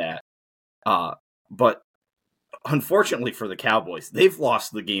shit like that. But unfortunately for the Cowboys, they've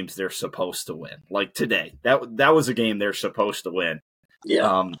lost the games they're supposed to win. Like today, that was a game they're supposed to win.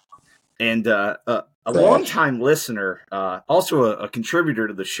 Yeah. And a longtime listener, also a contributor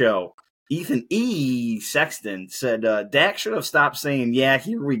to the show, Ethan E. Sexton, said Dak should have stopped saying, "Yeah,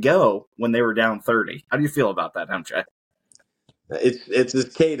 here we go," when they were down 30. How do you feel about that, MJ? It's his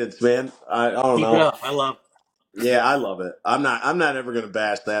cadence, man. I don't know. Keep it up. I love it. Yeah, I love it. I'm not ever gonna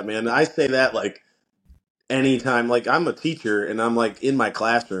bash that, man. I say that like anytime, like I'm a teacher and I'm like in my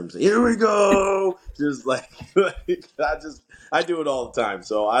classrooms. Here we go. Just like I do it all the time.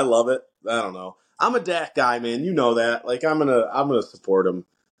 So I love it. I don't know. I'm a Dak guy, man. You know that. Like I'm gonna support him.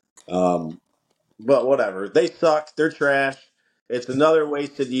 But whatever. They suck. They're trash. It's another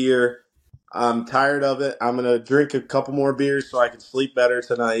wasted year. I'm tired of it. I'm gonna drink a couple more beers so I can sleep better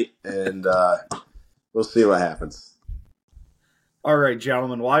tonight, and we'll see what happens. All right,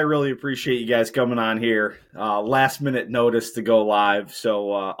 gentlemen. Well, I really appreciate you guys coming on here. Last minute notice to go live,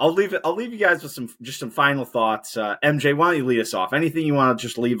 so I'll leave you guys with some final thoughts. MJ, why don't you lead us off? Anything you want to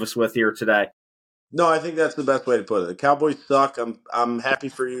just leave us with here today? No, I think that's the best way to put it. The Cowboys suck. I'm happy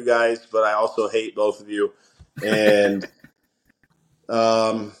for you guys, but I also hate both of you. And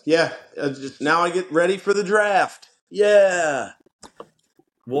just now I get ready for the draft. Yeah.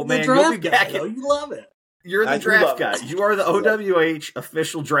 Well, man, you'll be back. You love it. You're the draft guy. You are the OWH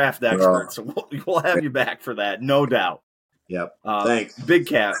official draft expert, so we'll have you back for that, no doubt. Yep. Thanks. Big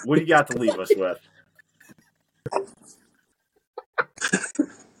Cat, what do you got to leave us with?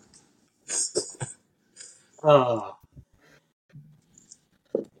 Go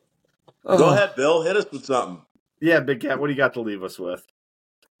ahead, Bill. Hit us with something. Yeah, Big Cat, what do you got to leave us with?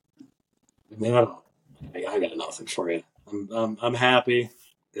 Man, I got nothing for you. I'm happy.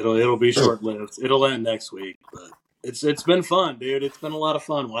 It'll be short lived. It'll end next week, but it's been fun, dude. It's been a lot of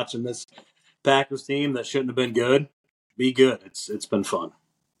fun watching this Packers team that shouldn't have been good be good. It's been fun.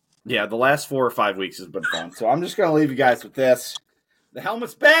 Yeah, the last 4 or 5 weeks has been fun. So I'm just going to leave you guys with this. The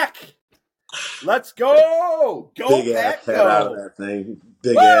helmet's back. Let's go. Go Big Pack, ass head out of go. that thing.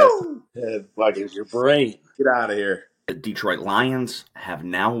 Big Woo! ass head. Fucking Use your brain. get out of here. The Detroit Lions have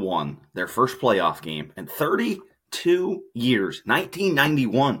now won their first playoff game in 32 years,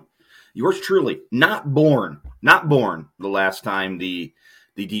 1991. Yours truly, not born the last time the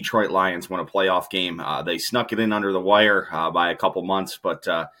Detroit Lions won a playoff game. They snuck it in under the wire by a couple months, but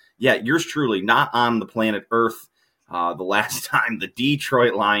yeah, yours truly, not on the planet Earth the last time the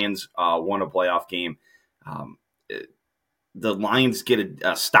Detroit Lions won a playoff game. The Lions get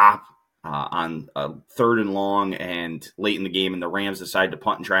a stop on a 3rd and long and late in the game, and the Rams decide to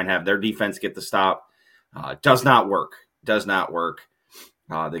punt and try and have their defense get the stop. Does not work.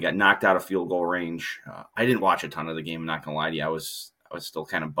 They got knocked out of field goal range. I didn't watch a ton of the game. I'm not gonna lie to you. I was still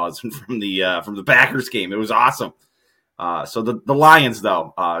kind of buzzing from the Packers game. It was awesome. So the Lions,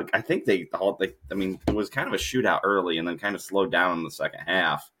 though, I think it was kind of a shootout early and then kind of slowed down in the second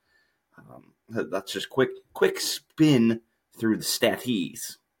half. That's just quick spin through the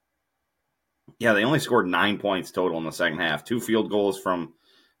statties. Yeah, they only scored 9 points total in the second half. 2 field goals from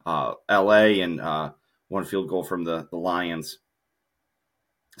L.A. and 1 field goal from the Lions.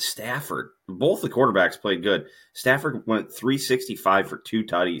 Stafford, both the quarterbacks played good. Stafford went 365 for 2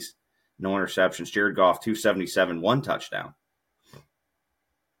 tutties, no interceptions. Jared Goff, 277, 1 touchdown.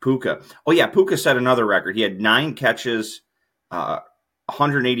 Puka. Oh, yeah, Puka set another record. He had 9 catches,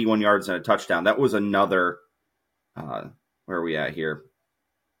 181 yards, and a touchdown. That was another, where are we at here?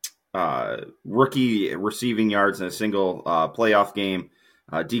 Rookie receiving yards in a single playoff game.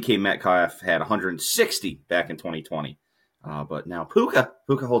 DK Metcalf had 160 back in 2020. But now Puka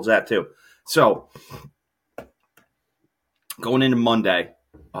holds that too. So going into Monday,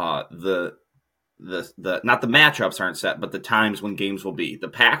 the not the matchups aren't set, but the times when games will be. The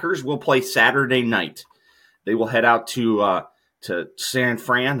Packers will play Saturday night. They will head out to San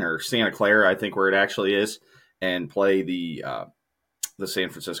Fran or Santa Clara, I think where it actually is, and play the San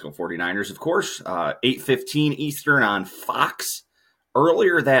Francisco 49ers. Of course, 8:15 Eastern on Fox.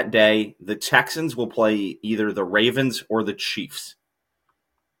 Earlier that day, the Texans will play either the Ravens or the Chiefs.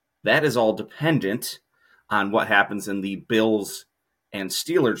 That is all dependent on what happens in the Bills and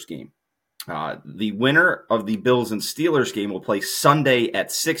Steelers game. The winner of the Bills and Steelers game will play Sunday at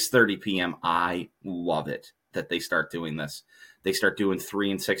 6:30 p.m. I love it that they start doing this. They start doing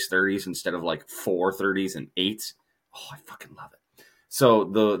 3 and 6:30s instead of like 4:30s and 8s. Oh, I fucking love it. So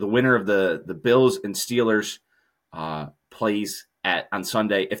the winner of the Bills and Steelers plays on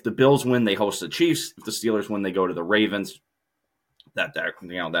Sunday. If the Bills win, they host the Chiefs. If the Steelers win, they go to the Ravens. That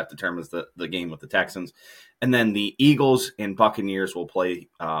determines the game with the Texans. And then the Eagles and Buccaneers will play.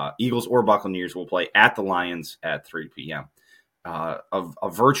 Eagles or Buccaneers will play at the Lions at 3 p.m. A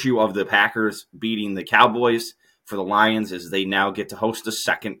virtue of the Packers beating the Cowboys for the Lions is they now get to host a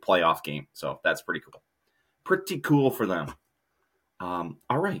second playoff game. So that's pretty cool. Pretty cool for them. All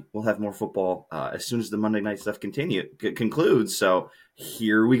right, we'll have more football as soon as the Monday night stuff concludes. So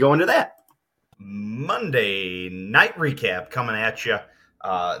here we go into that. Monday night recap coming at you.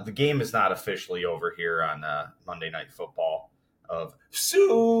 The game is not officially over here on Monday Night Football of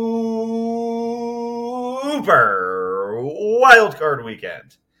Super Wild Card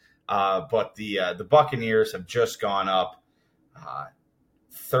Weekend. But the Buccaneers have just gone up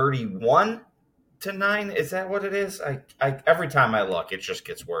 31-9. Is that what it is? I every time I look, it just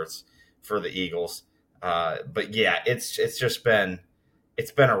gets worse for the Eagles. But yeah, it's been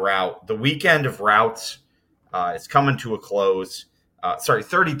a rout. The weekend of routes is coming to a close.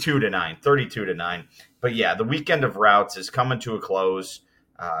 32-9. But yeah, the weekend of routes is coming to a close.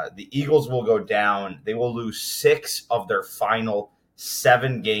 The Eagles will go down. They will lose 6 of their final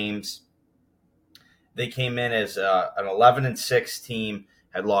 7 games. They came in as an 11-6 team,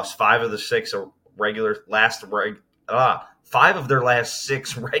 had lost 5 of the 6 5 of their last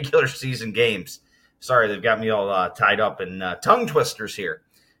 6 regular season games. Sorry, they've got me all tied up in tongue twisters here.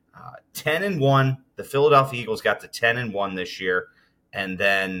 10-1. The Philadelphia Eagles got to 10-1 this year, and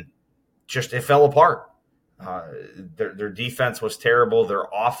then just it fell apart. Their defense was terrible. Their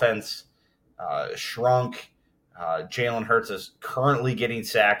offense shrunk. Jalen Hurts is currently getting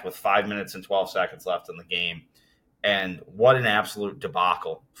sacked with 5 minutes and 12 seconds left in the game. And what an absolute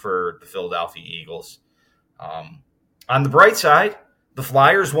debacle for the Philadelphia Eagles. On the bright side, the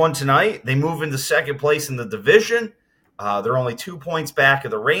Flyers won tonight. They move into second place in the division. They're only 2 points back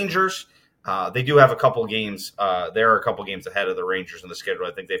of the Rangers. They do have a couple games. There are a couple games ahead of the Rangers in the schedule.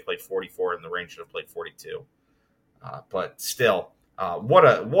 I think they've played 44, and the Rangers have played 42. But still,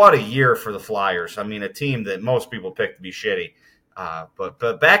 what a year for the Flyers. I mean, a team that most people pick to be shitty.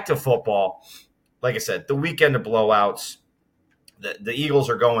 But back to football. Like I said, the weekend of blowouts. The Eagles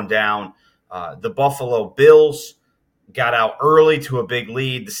are going down. The Buffalo Bills got out early to a big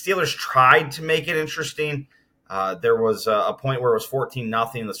lead. The Steelers tried to make it interesting. There was a point where it was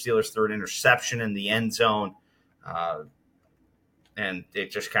 14-0. The Steelers threw an interception in the end zone, and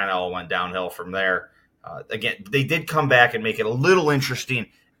it just kind of all went downhill from there. Again, they did come back and make it a little interesting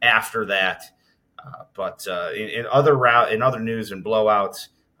after that. But in other news and blowouts,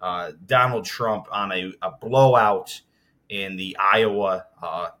 Donald Trump on a blowout in the Iowa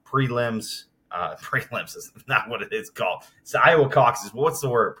prelims. Prelims is not what it is called. It's the Iowa caucuses. What's the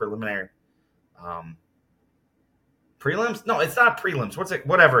word? Preliminary. Prelims? No, it's not prelims. What's it?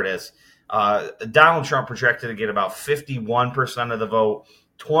 Whatever it is. Donald Trump projected to get about 51% of the vote,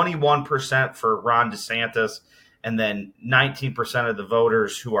 21% for Ron DeSantis, and then 19% of the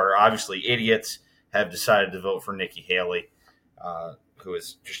voters, who are obviously idiots, have decided to vote for Nikki Haley, who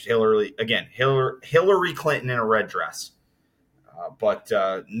is just Hillary Clinton in a red dress. But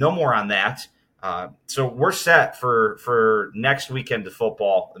no more on that. So we're set for next weekend of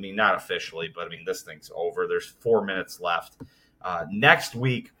football. I mean, not officially, but I mean, this thing's over. There's 4 minutes left. Next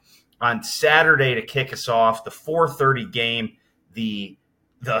week on Saturday to kick us off, the 4:30 game, the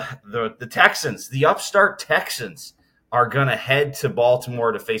Texans, the upstart Texans, are going to head to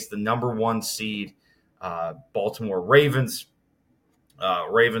Baltimore to face the number 1 seed Baltimore Ravens.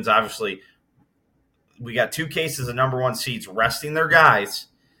 Ravens, obviously, we got 2 cases of number 1 seeds resting their guys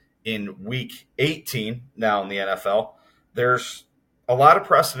in week 18 now in the NFL. There's a lot of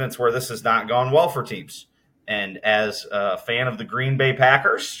precedents where this has not gone well for teams. And as a fan of the Green Bay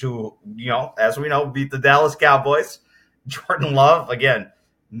Packers, who, as we know, beat the Dallas Cowboys, Jordan Love, again,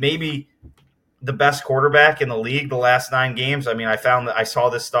 maybe the best quarterback in the league the last 9 games. I mean, I saw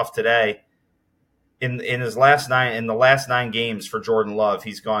this stuff today. In the last 9 games for Jordan Love,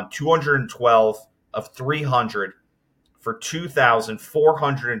 he's gone 212 of 300 for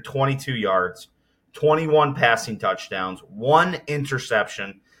 2,422 yards, 21 passing touchdowns, 1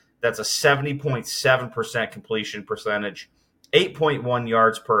 interception. That's a 70.7% completion percentage, 8.1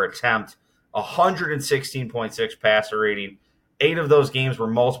 yards per attempt, 116.6 passer rating. 8 of those games were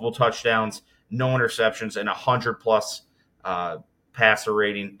multiple touchdowns, no interceptions, and 100-plus passer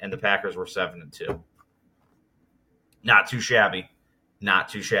rating, and the Packers were 7-2. Not too shabby. Not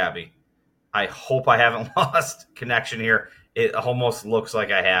too shabby. I hope I haven't lost connection here. It almost looks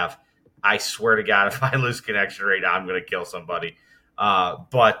like I have. I swear to God, if I lose connection right now, I'm going to kill somebody.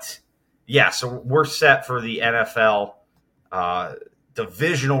 But, yeah, so we're set for the NFL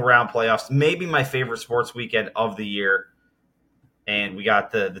divisional round playoffs. Maybe my favorite sports weekend of the year. And we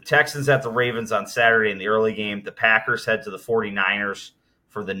got the Texans at the Ravens on Saturday in the early game. The Packers head to the 49ers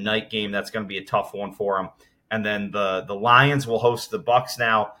for the night game. That's going to be a tough one for them. And then the Lions will host the Bucs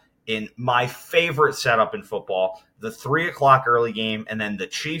now in my favorite setup in football, the 3 o'clock early game, and then the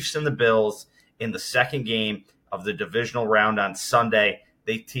Chiefs and the Bills in the second game of the divisional round on Sunday.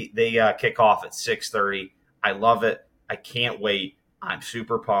 They kick off at 6:30. I love it. I can't wait. I'm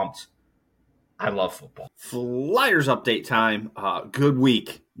super pumped. I love football. Flyers update time. Good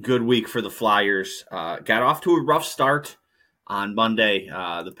week for the Flyers. Got off to a rough start on Monday.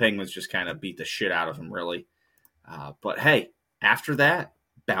 The Penguins just kind of beat the shit out of them, really. But hey, after that,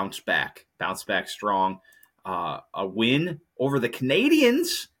 bounce back strong. A win over the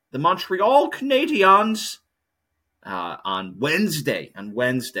Canadiens, the Montreal Canadiens, on Wednesday. I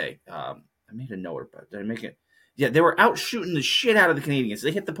made a note about it. Did I make it? Yeah, they were out shooting the shit out of the Canadiens.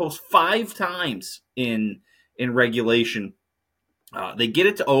 They hit the post 5 times in regulation. They get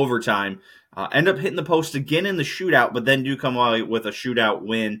it to overtime, end up hitting the post again in the shootout, but then do come away with a shootout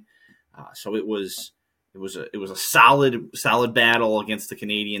win. So it was a solid battle against the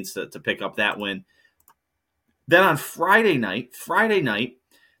Canadiens to pick up that win. Then on Friday night,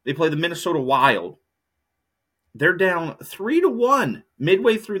 they play the Minnesota Wild. They're down 3-1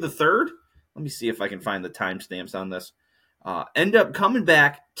 midway through the third. Let me see if I can find the timestamps on this. End up coming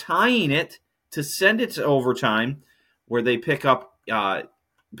back, tying it to send it to overtime, where they pick up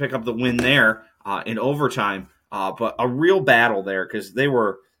the win there in overtime. But a real battle there because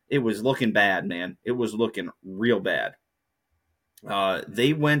it was looking bad, man. It was looking real bad.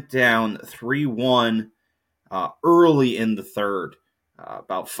 They went down 3-1 early in the third,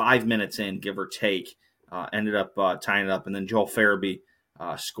 about 5 minutes in, give or take. Ended up tying it up, and then Joel Farabee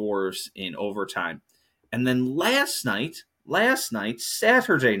scores in overtime. And then last night, last night,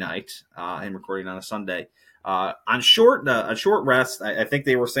 Saturday night, I'm recording on a Sunday, on a short rest. I think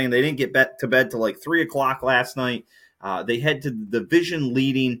they were saying they didn't get to bed till like 3 o'clock last night. They head to the division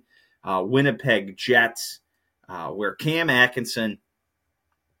leading Winnipeg Jets, where Cam Atkinson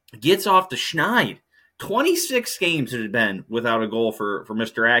gets off the schneid. 26 games it had been without a goal for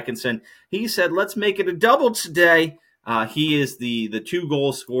Mr. Atkinson. He said, let's make it a double today. He is the 2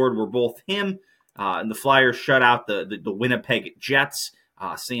 goals scored were both him, and the Flyers shut out the Winnipeg Jets.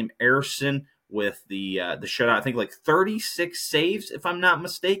 Sam Ersson with the shutout, I think like 36 saves, if I'm not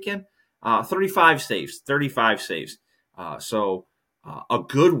mistaken. 35 saves. So a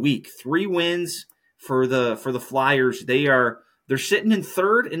good week. 3 wins for the Flyers. They're sitting in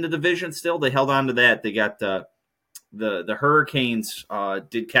third in the division still. They held on to that. They got the Hurricanes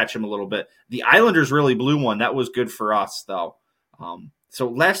did catch them a little bit. The Islanders really blew one. That was good for us, though. So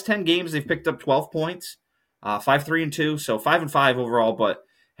last 10 games, they've picked up 12 points, 5-3-2, so 5-5 overall. But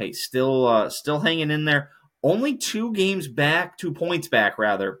hey, still hanging in there. Only 2 points back,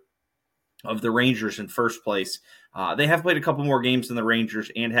 rather, of the Rangers in first place. They have played a couple more games than the Rangers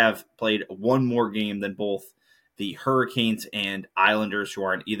and have played 1 more game than both the Hurricanes and Islanders, who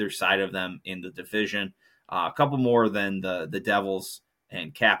are on either side of them in the division. A couple more than the Devils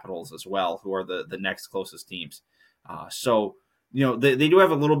and Capitals as well, who are the next closest teams. So, they do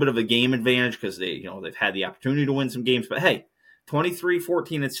have a little bit of a game advantage because they've had the opportunity to win some games. But hey,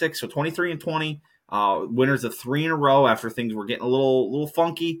 23-14-6, so 23-20, winners of 3 in a row after things were getting a little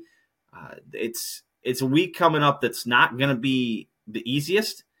funky. It's a week coming up that's not going to be the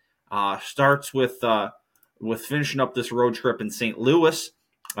easiest. Starts with finishing up this road trip in St. Louis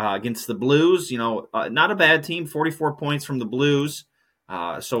against the Blues. Not a bad team, 44 points from the Blues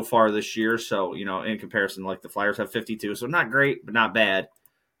so far this year. So, in comparison, like the Flyers have 52, so not great, but not bad.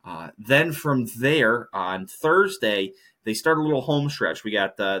 Then from there, on Thursday, they start a little home stretch. We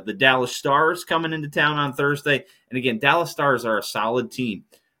got the Dallas Stars coming into town on Thursday. And again, Dallas Stars are a solid team.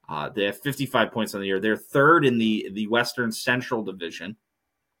 They have 55 points on the year. They're third in the Western Central Division.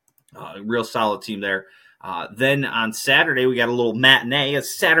 Real solid team there. Then on Saturday, we got a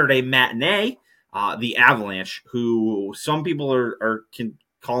Saturday matinee. The Avalanche, who some people are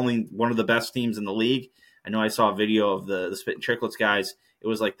calling one of the best teams in the league. I know I saw a video of the Spit and Chicklets guys. It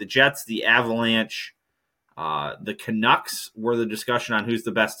was like the Jets, the Avalanche, the Canucks were the discussion on who's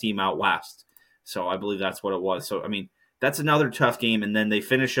the best team out west. So I believe that's what it was. So, I mean, that's another tough game. And then they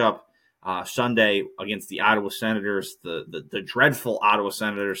finish up Sunday against the Ottawa Senators, the dreadful Ottawa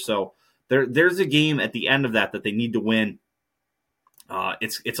Senators. So there's a game at the end of that they need to win.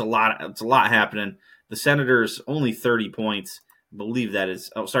 It's a lot happening. The Senators only 30 points. I believe that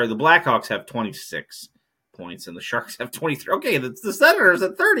is. Oh, sorry. The Blackhawks have 26 points and the Sharks have 23. Okay, the Senators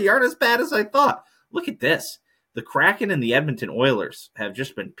at 30 aren't as bad as I thought. Look at this. The Kraken and the Edmonton Oilers have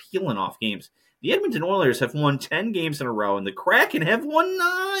just been peeling off games. The Edmonton Oilers have won 10 games in a row, and the Kraken have won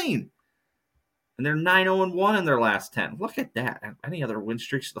 9. And they're 9-0-1 in their last 10. Look at that. Any other win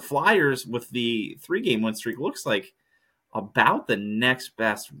streaks? The Flyers, with the 3-game win streak, looks like about the next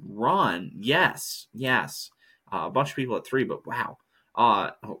best run. Yes. A bunch of people at 3, but wow.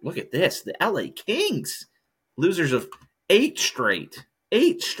 Look at this. The LA Kings, losers of 8 straight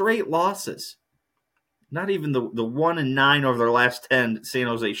losses. Not even the 1-9 over their last 10 San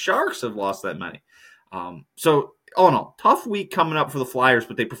Jose Sharks have lost that many. So, all in all, tough week coming up for the Flyers,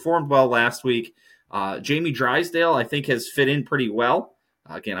 but they performed well last week. Jamie Drysdale, I think, has fit in pretty well.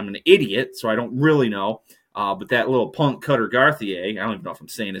 Again, I'm an idiot, so I don't really know. But that little punk Cutter Gauthier, I don't even know if I'm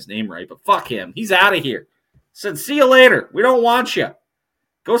saying his name right, but fuck him. He's out of here. Said, see you later. We don't want you.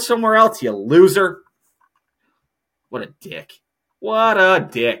 Go somewhere else, you loser. What a dick. All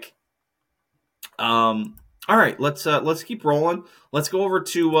right, let's keep rolling. Let's go over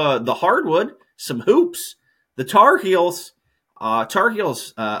to the hardwood, some hoops. The Tar Heels,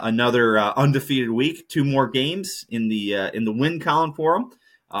 another undefeated week. 2 more games in the win column for them.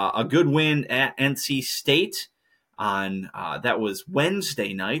 A good win at NC State on that was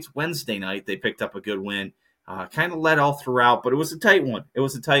Wednesday night. Wednesday night they picked up a good win. Kind of led all throughout, but it was a tight one.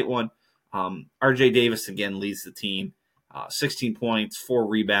 RJ Davis again leads the team. 16 points, 4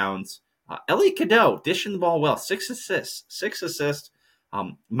 rebounds. Elliot Cadeau dishing the ball well, 6 assists.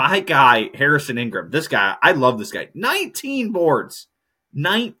 My guy, Harrison Ingram, this guy, I love this guy. 19 boards.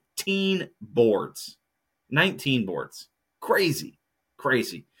 Crazy.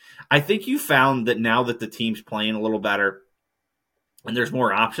 I think you found that now that the team's playing a little better and there's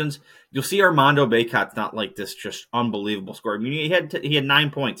more options, you'll see Armando Bacot's not like this just unbelievable scorer. I mean, he had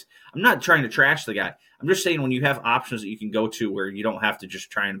 9 points. I'm not trying to trash the guy. I'm just saying when you have options that you can go to where you don't have to just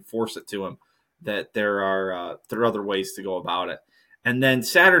try and force it to him, that there are other ways to go about it. And then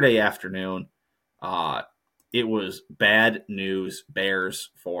Saturday afternoon, it was bad news bears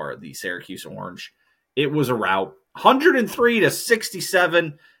for the Syracuse Orange. It was a rout,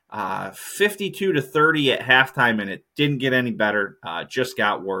 103-67, 52-30 at halftime, and it didn't get any better. Just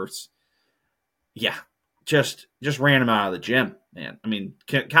got worse. Yeah, just ran him out of the gym, man. I mean,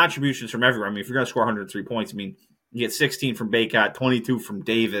 contributions from everywhere. I mean, if you're going to score 103 points, I mean, you get 16 from Baycott, 22 from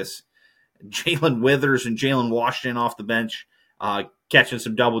Davis, Jalen Withers and Jalen Washington off the bench, catching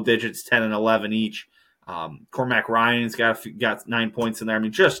some double digits, 10 and 11 each. Cormac Ryan's got 9 points in there. I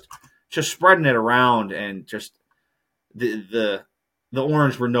mean, just spreading it around, and just the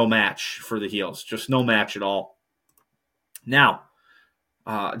Orange were no match for the Heels, just no match at all. Now,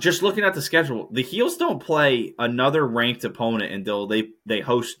 just looking at the schedule, the Heels don't play another ranked opponent until they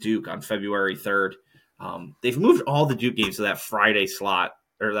host Duke on February 3rd. They've moved all the Duke games to that Friday slot,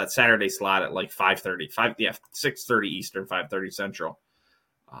 or that Saturday slot at like 6:30 Eastern, 5:30 Central.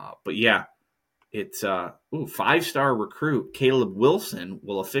 But yeah, it's 5-star recruit Caleb Wilson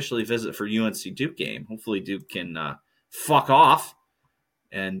will officially visit for UNC Duke game. Hopefully Duke can fuck off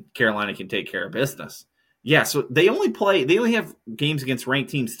and Carolina can take care of business. Yeah, so they only have games against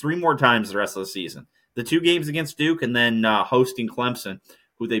ranked teams 3 more times the rest of the season. The 2 games against Duke, and then hosting Clemson,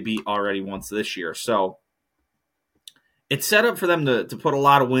 who they beat already once this year. So it's set up for them to put a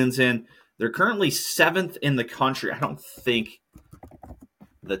lot of wins in. They're currently 7th in the country. I don't think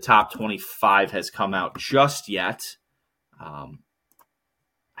the top 25 has come out just yet.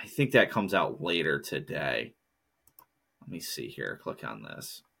 I think that comes out later today. Let me see here. Click on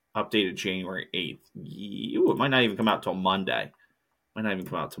this. Updated January 8th. It might not even come out till Monday.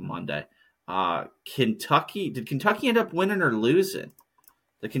 Kentucky. Did Kentucky end up winning or losing?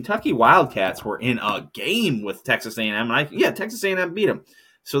 The Kentucky Wildcats were in a game with Texas A&M. Texas A&M beat them.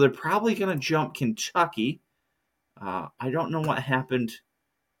 So they're probably going to jump Kentucky. I don't know what happened.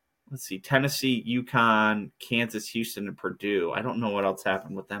 Let's see. Tennessee, UConn, Kansas, Houston, and Purdue. I don't know what else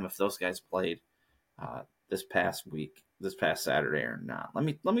happened with them if those guys played this past Saturday or not. Let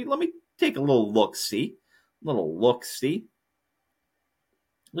me take a little look-see.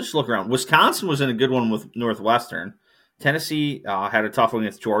 Let's look around. Wisconsin was in a good one with Northwestern. Tennessee had a tough one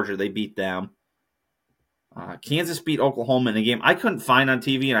against Georgia. They beat them. Kansas beat Oklahoma in a game I couldn't find on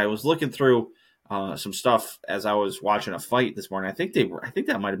TV, and I was looking through some stuff as I was watching a fight this morning. I think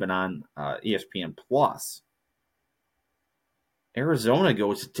that might have been on ESPN Plus. Arizona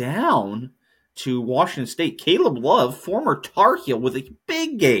goes down to Washington State. Caleb Love, former Tar Heel, with a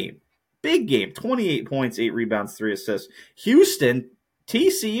big game. 28 points, 8 rebounds, 3 assists. Houston,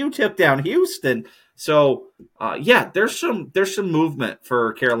 TCU took down Houston. So, there's some movement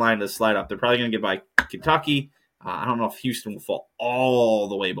for Carolina to slide up. They're probably going to get by Kentucky. I don't know if Houston will fall all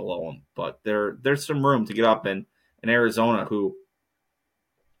the way below them, but there's some room to get up in Arizona, who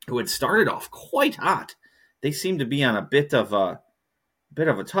had started off quite hot. They seem to be on a bit of a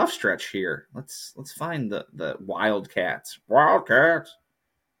tough stretch here. Let's find the Wildcats.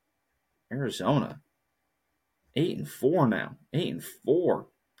 Arizona, 8-4 now. 8-4.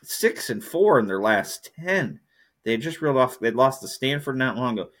 6-4 in their last 10. They had just reeled off. They'd lost to Stanford not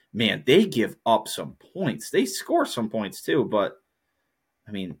long ago. Man, they give up some points. They score some points too, but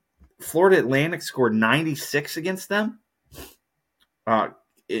I mean, Florida Atlantic scored 96 against them.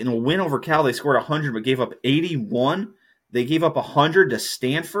 In a win over Cal, they scored 100 but gave up 81. They gave up 100 to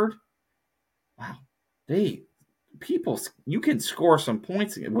Stanford. Wow, you can score some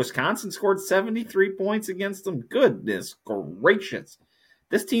points. Wisconsin scored 73 points against them. Goodness gracious.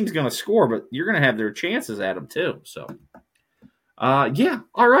 This team's going to score, but you're going to have their chances at them too. So, all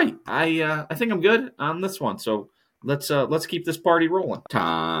right. I think I'm good on this one. So let's keep this party rolling.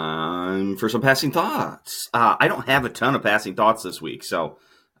 Time for some passing thoughts. I don't have a ton of passing thoughts this week, so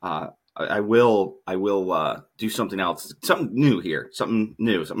I will do something else, something new here, something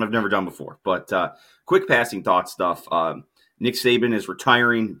I've never done before. But quick passing thought stuff. Nick Saban is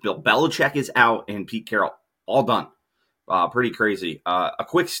retiring. Bill Belichick is out, and Pete Carroll all done. Pretty crazy. A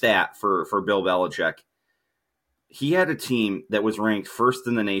quick stat for Bill Belichick. He had a team that was ranked first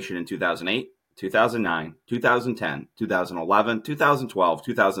in the nation in 2008, 2009, 2010, 2011, 2012,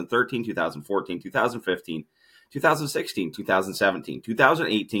 2013, 2014, 2015, 2016, 2017,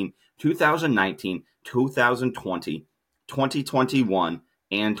 2018, 2019, 2020, 2021,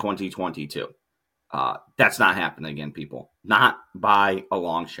 and 2022. That's not happening again, people. Not by a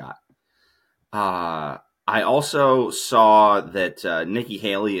long shot. I also saw that Nikki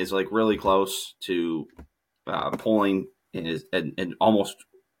Haley is like really close to polling and almost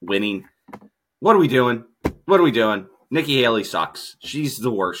winning. What are we doing? Nikki Haley sucks. She's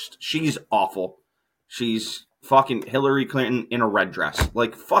the worst. She's awful. She's fucking Hillary Clinton in a red dress.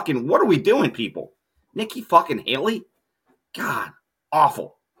 Like, fucking, what are we doing, people? Nikki fucking Haley? God,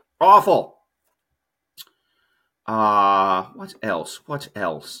 awful. Awful. What else?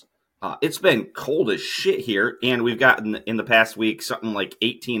 It's been cold as shit here, and we've gotten in the past week something like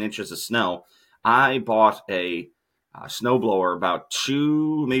 18 inches of snow. I bought a snowblower about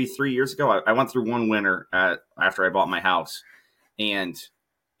 2, maybe 3 years ago. I went through one winter after I bought my house, and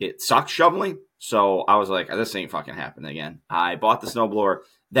it sucked shoveling. So I was like, this ain't fucking happening again. I bought the snowblower.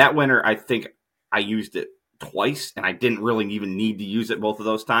 That winter, I think I used it twice, and I didn't really even need to use it both of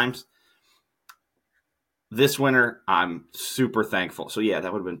those times. This winter, I'm super thankful. So, yeah,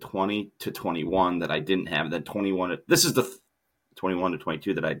 that would have been 20 to 21 that I didn't have. Then 21. This is the 21 to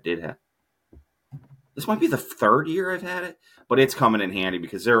 22 that I did have. This might be the third year I've had it, but it's coming in handy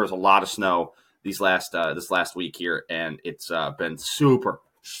because there was a lot of snow this last week here, and it's been super,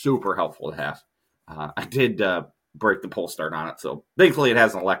 super helpful to have. I did break the pull start on it, so thankfully it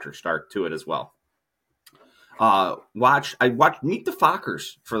has an electric start to it as well. I watched Meet the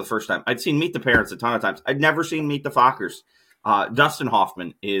Fockers for the first time. I'd seen Meet the Parents a ton of times. I'd never seen Meet the Fockers. Dustin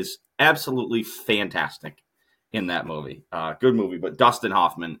Hoffman is absolutely fantastic in that movie. Good movie, but Dustin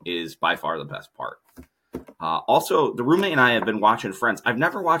Hoffman is by far the best part. Also, the roommate and I have been watching Friends. I've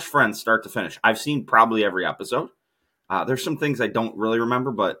never watched Friends start to finish. I've seen probably every episode. There's some things I don't really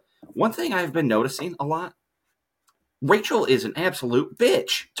remember, but one thing I've been noticing a lot, Rachel is an absolute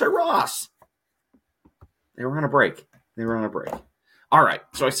bitch to Ross. They were on a break. All right.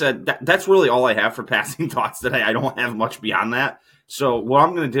 So I said that's really all I have for passing thoughts today. I don't have much beyond that. So what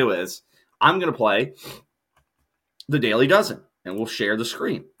I'm going to do is I'm going to play the Daily Dozen, and we'll share the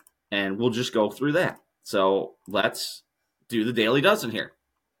screen, and we'll just go through that. So let's do the Daily Dozen here.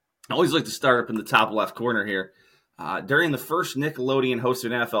 I always like to start up in the top left corner here. During the first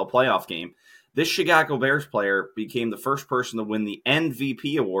Nickelodeon-hosted NFL playoff game, this Chicago Bears player became the first person to win the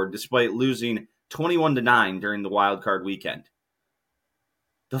MVP award despite losing 21-9 during the wild card weekend.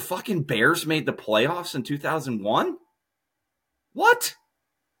 The fucking Bears made the playoffs in 2001? What?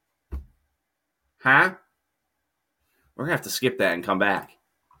 Huh? We're going to have to skip that and come back.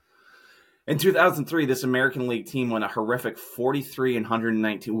 In 2003, this American League team won a horrific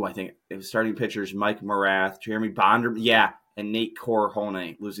 43-119. I think it was starting pitchers Mike Morath, Jeremy Bonderman, and Nate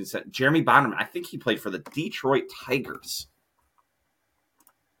Corhone losing set. Jeremy Bonderman, I think he played for the Detroit Tigers.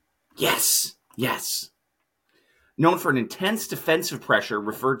 Yes. Known for an intense defensive pressure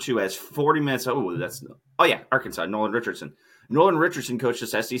referred to as 40 minutes. Arkansas, Nolan Richardson. Nolan Richardson coached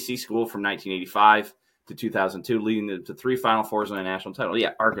this SEC school from 1985 to 2002, leading to 3 Final Fours and a national title.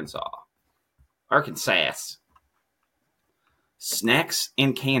 Yeah, Arkansas. Snacks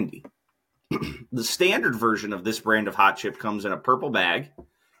and candy. The standard version of this brand of hot chip comes in a purple bag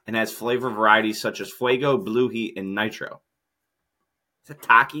and has flavor varieties such as Fuego, Blue Heat, and Nitro. Is it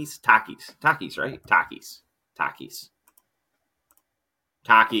Takis? Takis, right? Takis.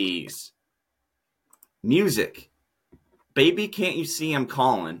 Music. Baby, can't you see I'm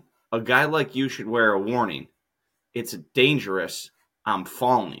calling? A guy like you should wear a warning. It's dangerous. I'm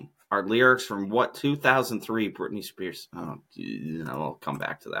falling. Our lyrics from 2003 Britney Spears. I'll come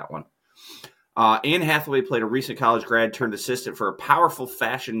back to that one. Anne Hathaway played a recent college grad turned assistant for a powerful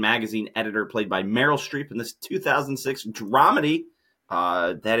fashion magazine editor played by Meryl Streep in this 2006 dramedy.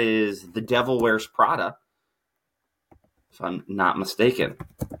 That is The Devil Wears Prada, if I'm not mistaken.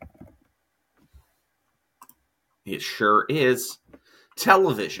 It sure is.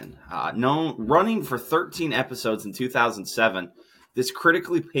 Television. Running for 13 episodes in 2007, this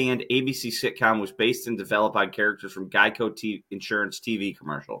critically panned ABC sitcom was based and developed by characters from Geico Insurance TV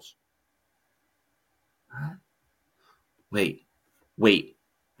commercials. Wait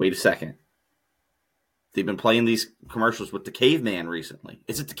a second. They've been playing these commercials with the caveman recently.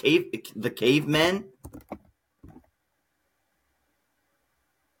 Is it the cavemen?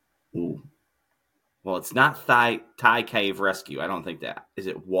 Ooh. Well, it's not Thai Cave Rescue. I don't think that. Is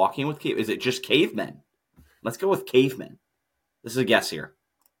it Walking with Cave? Is it just cavemen? Let's go with cavemen. This is a guess here.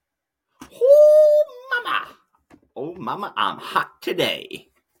 Oh, mama, I'm hot today.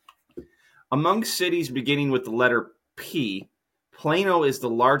 Among cities beginning with the letter P, Plano is the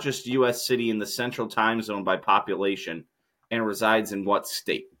largest U.S. city in the Central Time Zone by population and resides in what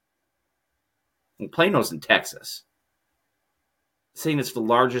state? Well, Plano's in Texas. Saying it's the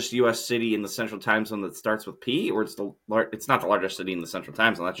largest U.S. city in the Central Time Zone that starts with P, or it's not the largest city in the Central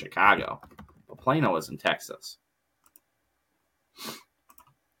Time Zone, that's Chicago. But Plano is in Texas.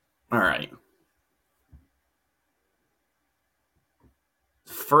 All right.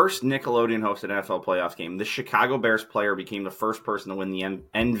 First Nickelodeon hosted NFL playoff game. The Chicago Bears player became the first person to win the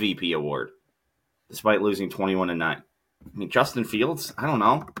MVP award, despite losing 21-9. I mean, Justin Fields, I don't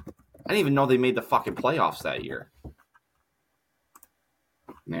know. I didn't even know they made the fucking playoffs that year.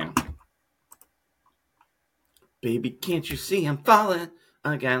 Yeah. Baby, can't you see I'm falling?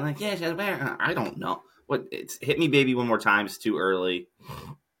 A guy like, yeah, I don't know. What? It's Hit Me Baby One More Time. It's too early.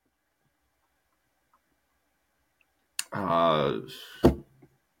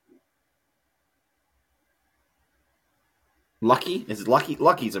 Lucky? Is it Lucky?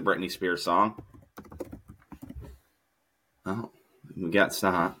 Lucky's a Britney Spears song. Oh, we got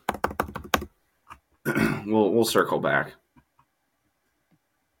Snot. We'll circle back.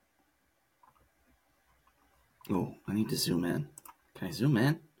 Oh, I need to zoom in. Can I zoom in?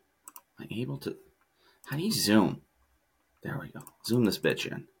 Am I able to? How do you zoom? There we go. Zoom this bitch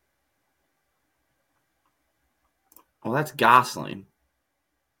in. Well, that's Gosling.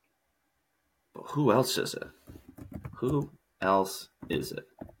 But who else is it? Who else is it?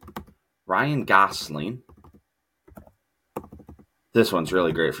 Ryan Gosling. This one's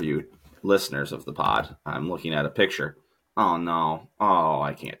really great for you listeners of the pod. I'm looking at a picture. Oh, no. Oh,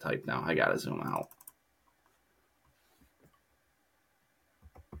 I can't type now. I gotta zoom out.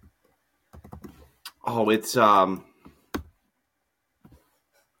 Oh, it's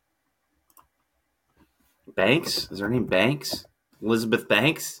Banks? Is her name Banks? Elizabeth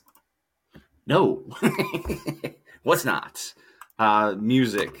Banks? No. What's not?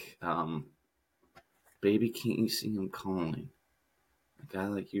 Music. Baby, can't you see I'm calling? A guy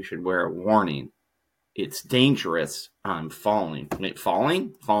like you should wear a warning. It's dangerous. I'm falling. Wait,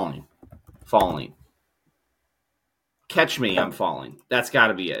 falling? Falling. Catch me, I'm falling. That's got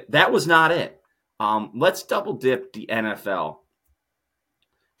to be it. That was not it. Let's double dip the NFL.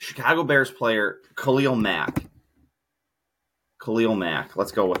 Chicago Bears player Khalil Mack.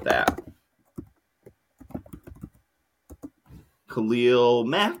 Let's go with that. Khalil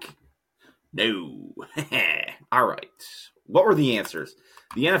Mack? No. All right. What were the answers?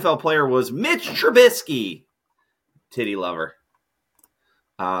 The NFL player was Mitch Trubisky. Titty lover.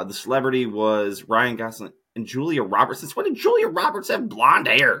 The celebrity was Ryan Gosling and Julia Roberts. Since when did Julia Roberts have blonde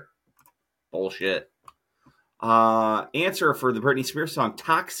hair? Bullshit. Answer for the Britney Spears song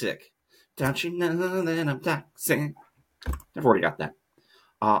Toxic. Don't you know that I'm toxic? I've already got that.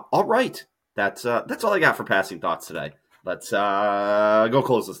 All right. That's all I got for passing thoughts today. Let's go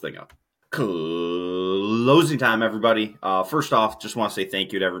close this thing up. Closing time, everybody. First off, just want to say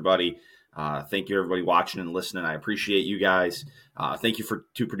thank you to everybody. Thank you to everybody watching and listening. I appreciate you guys. Thank you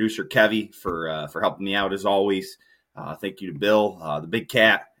to producer Kevy for helping me out as always. Thank you to Bill, the big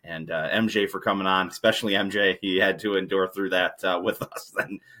cat, and MJ for coming on, especially MJ. He had to endure through that with us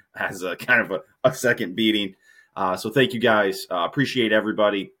then as a kind of a second beating. So thank you guys. Appreciate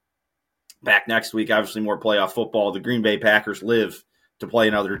everybody. Back next week, obviously more playoff football. The Green Bay Packers live to play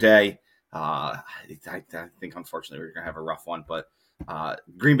another day. I think, unfortunately, we're going to have a rough one, but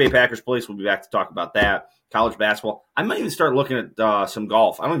Green Bay Packers place, we'll be back to talk about that. College basketball. I might even start looking at some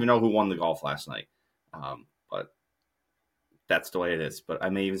golf. I don't even know who won the golf last night, but that's the way it is. But I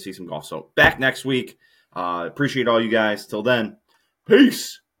may even see some golf. So back next week. Appreciate all you guys. Till then,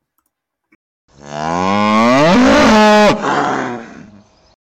 peace.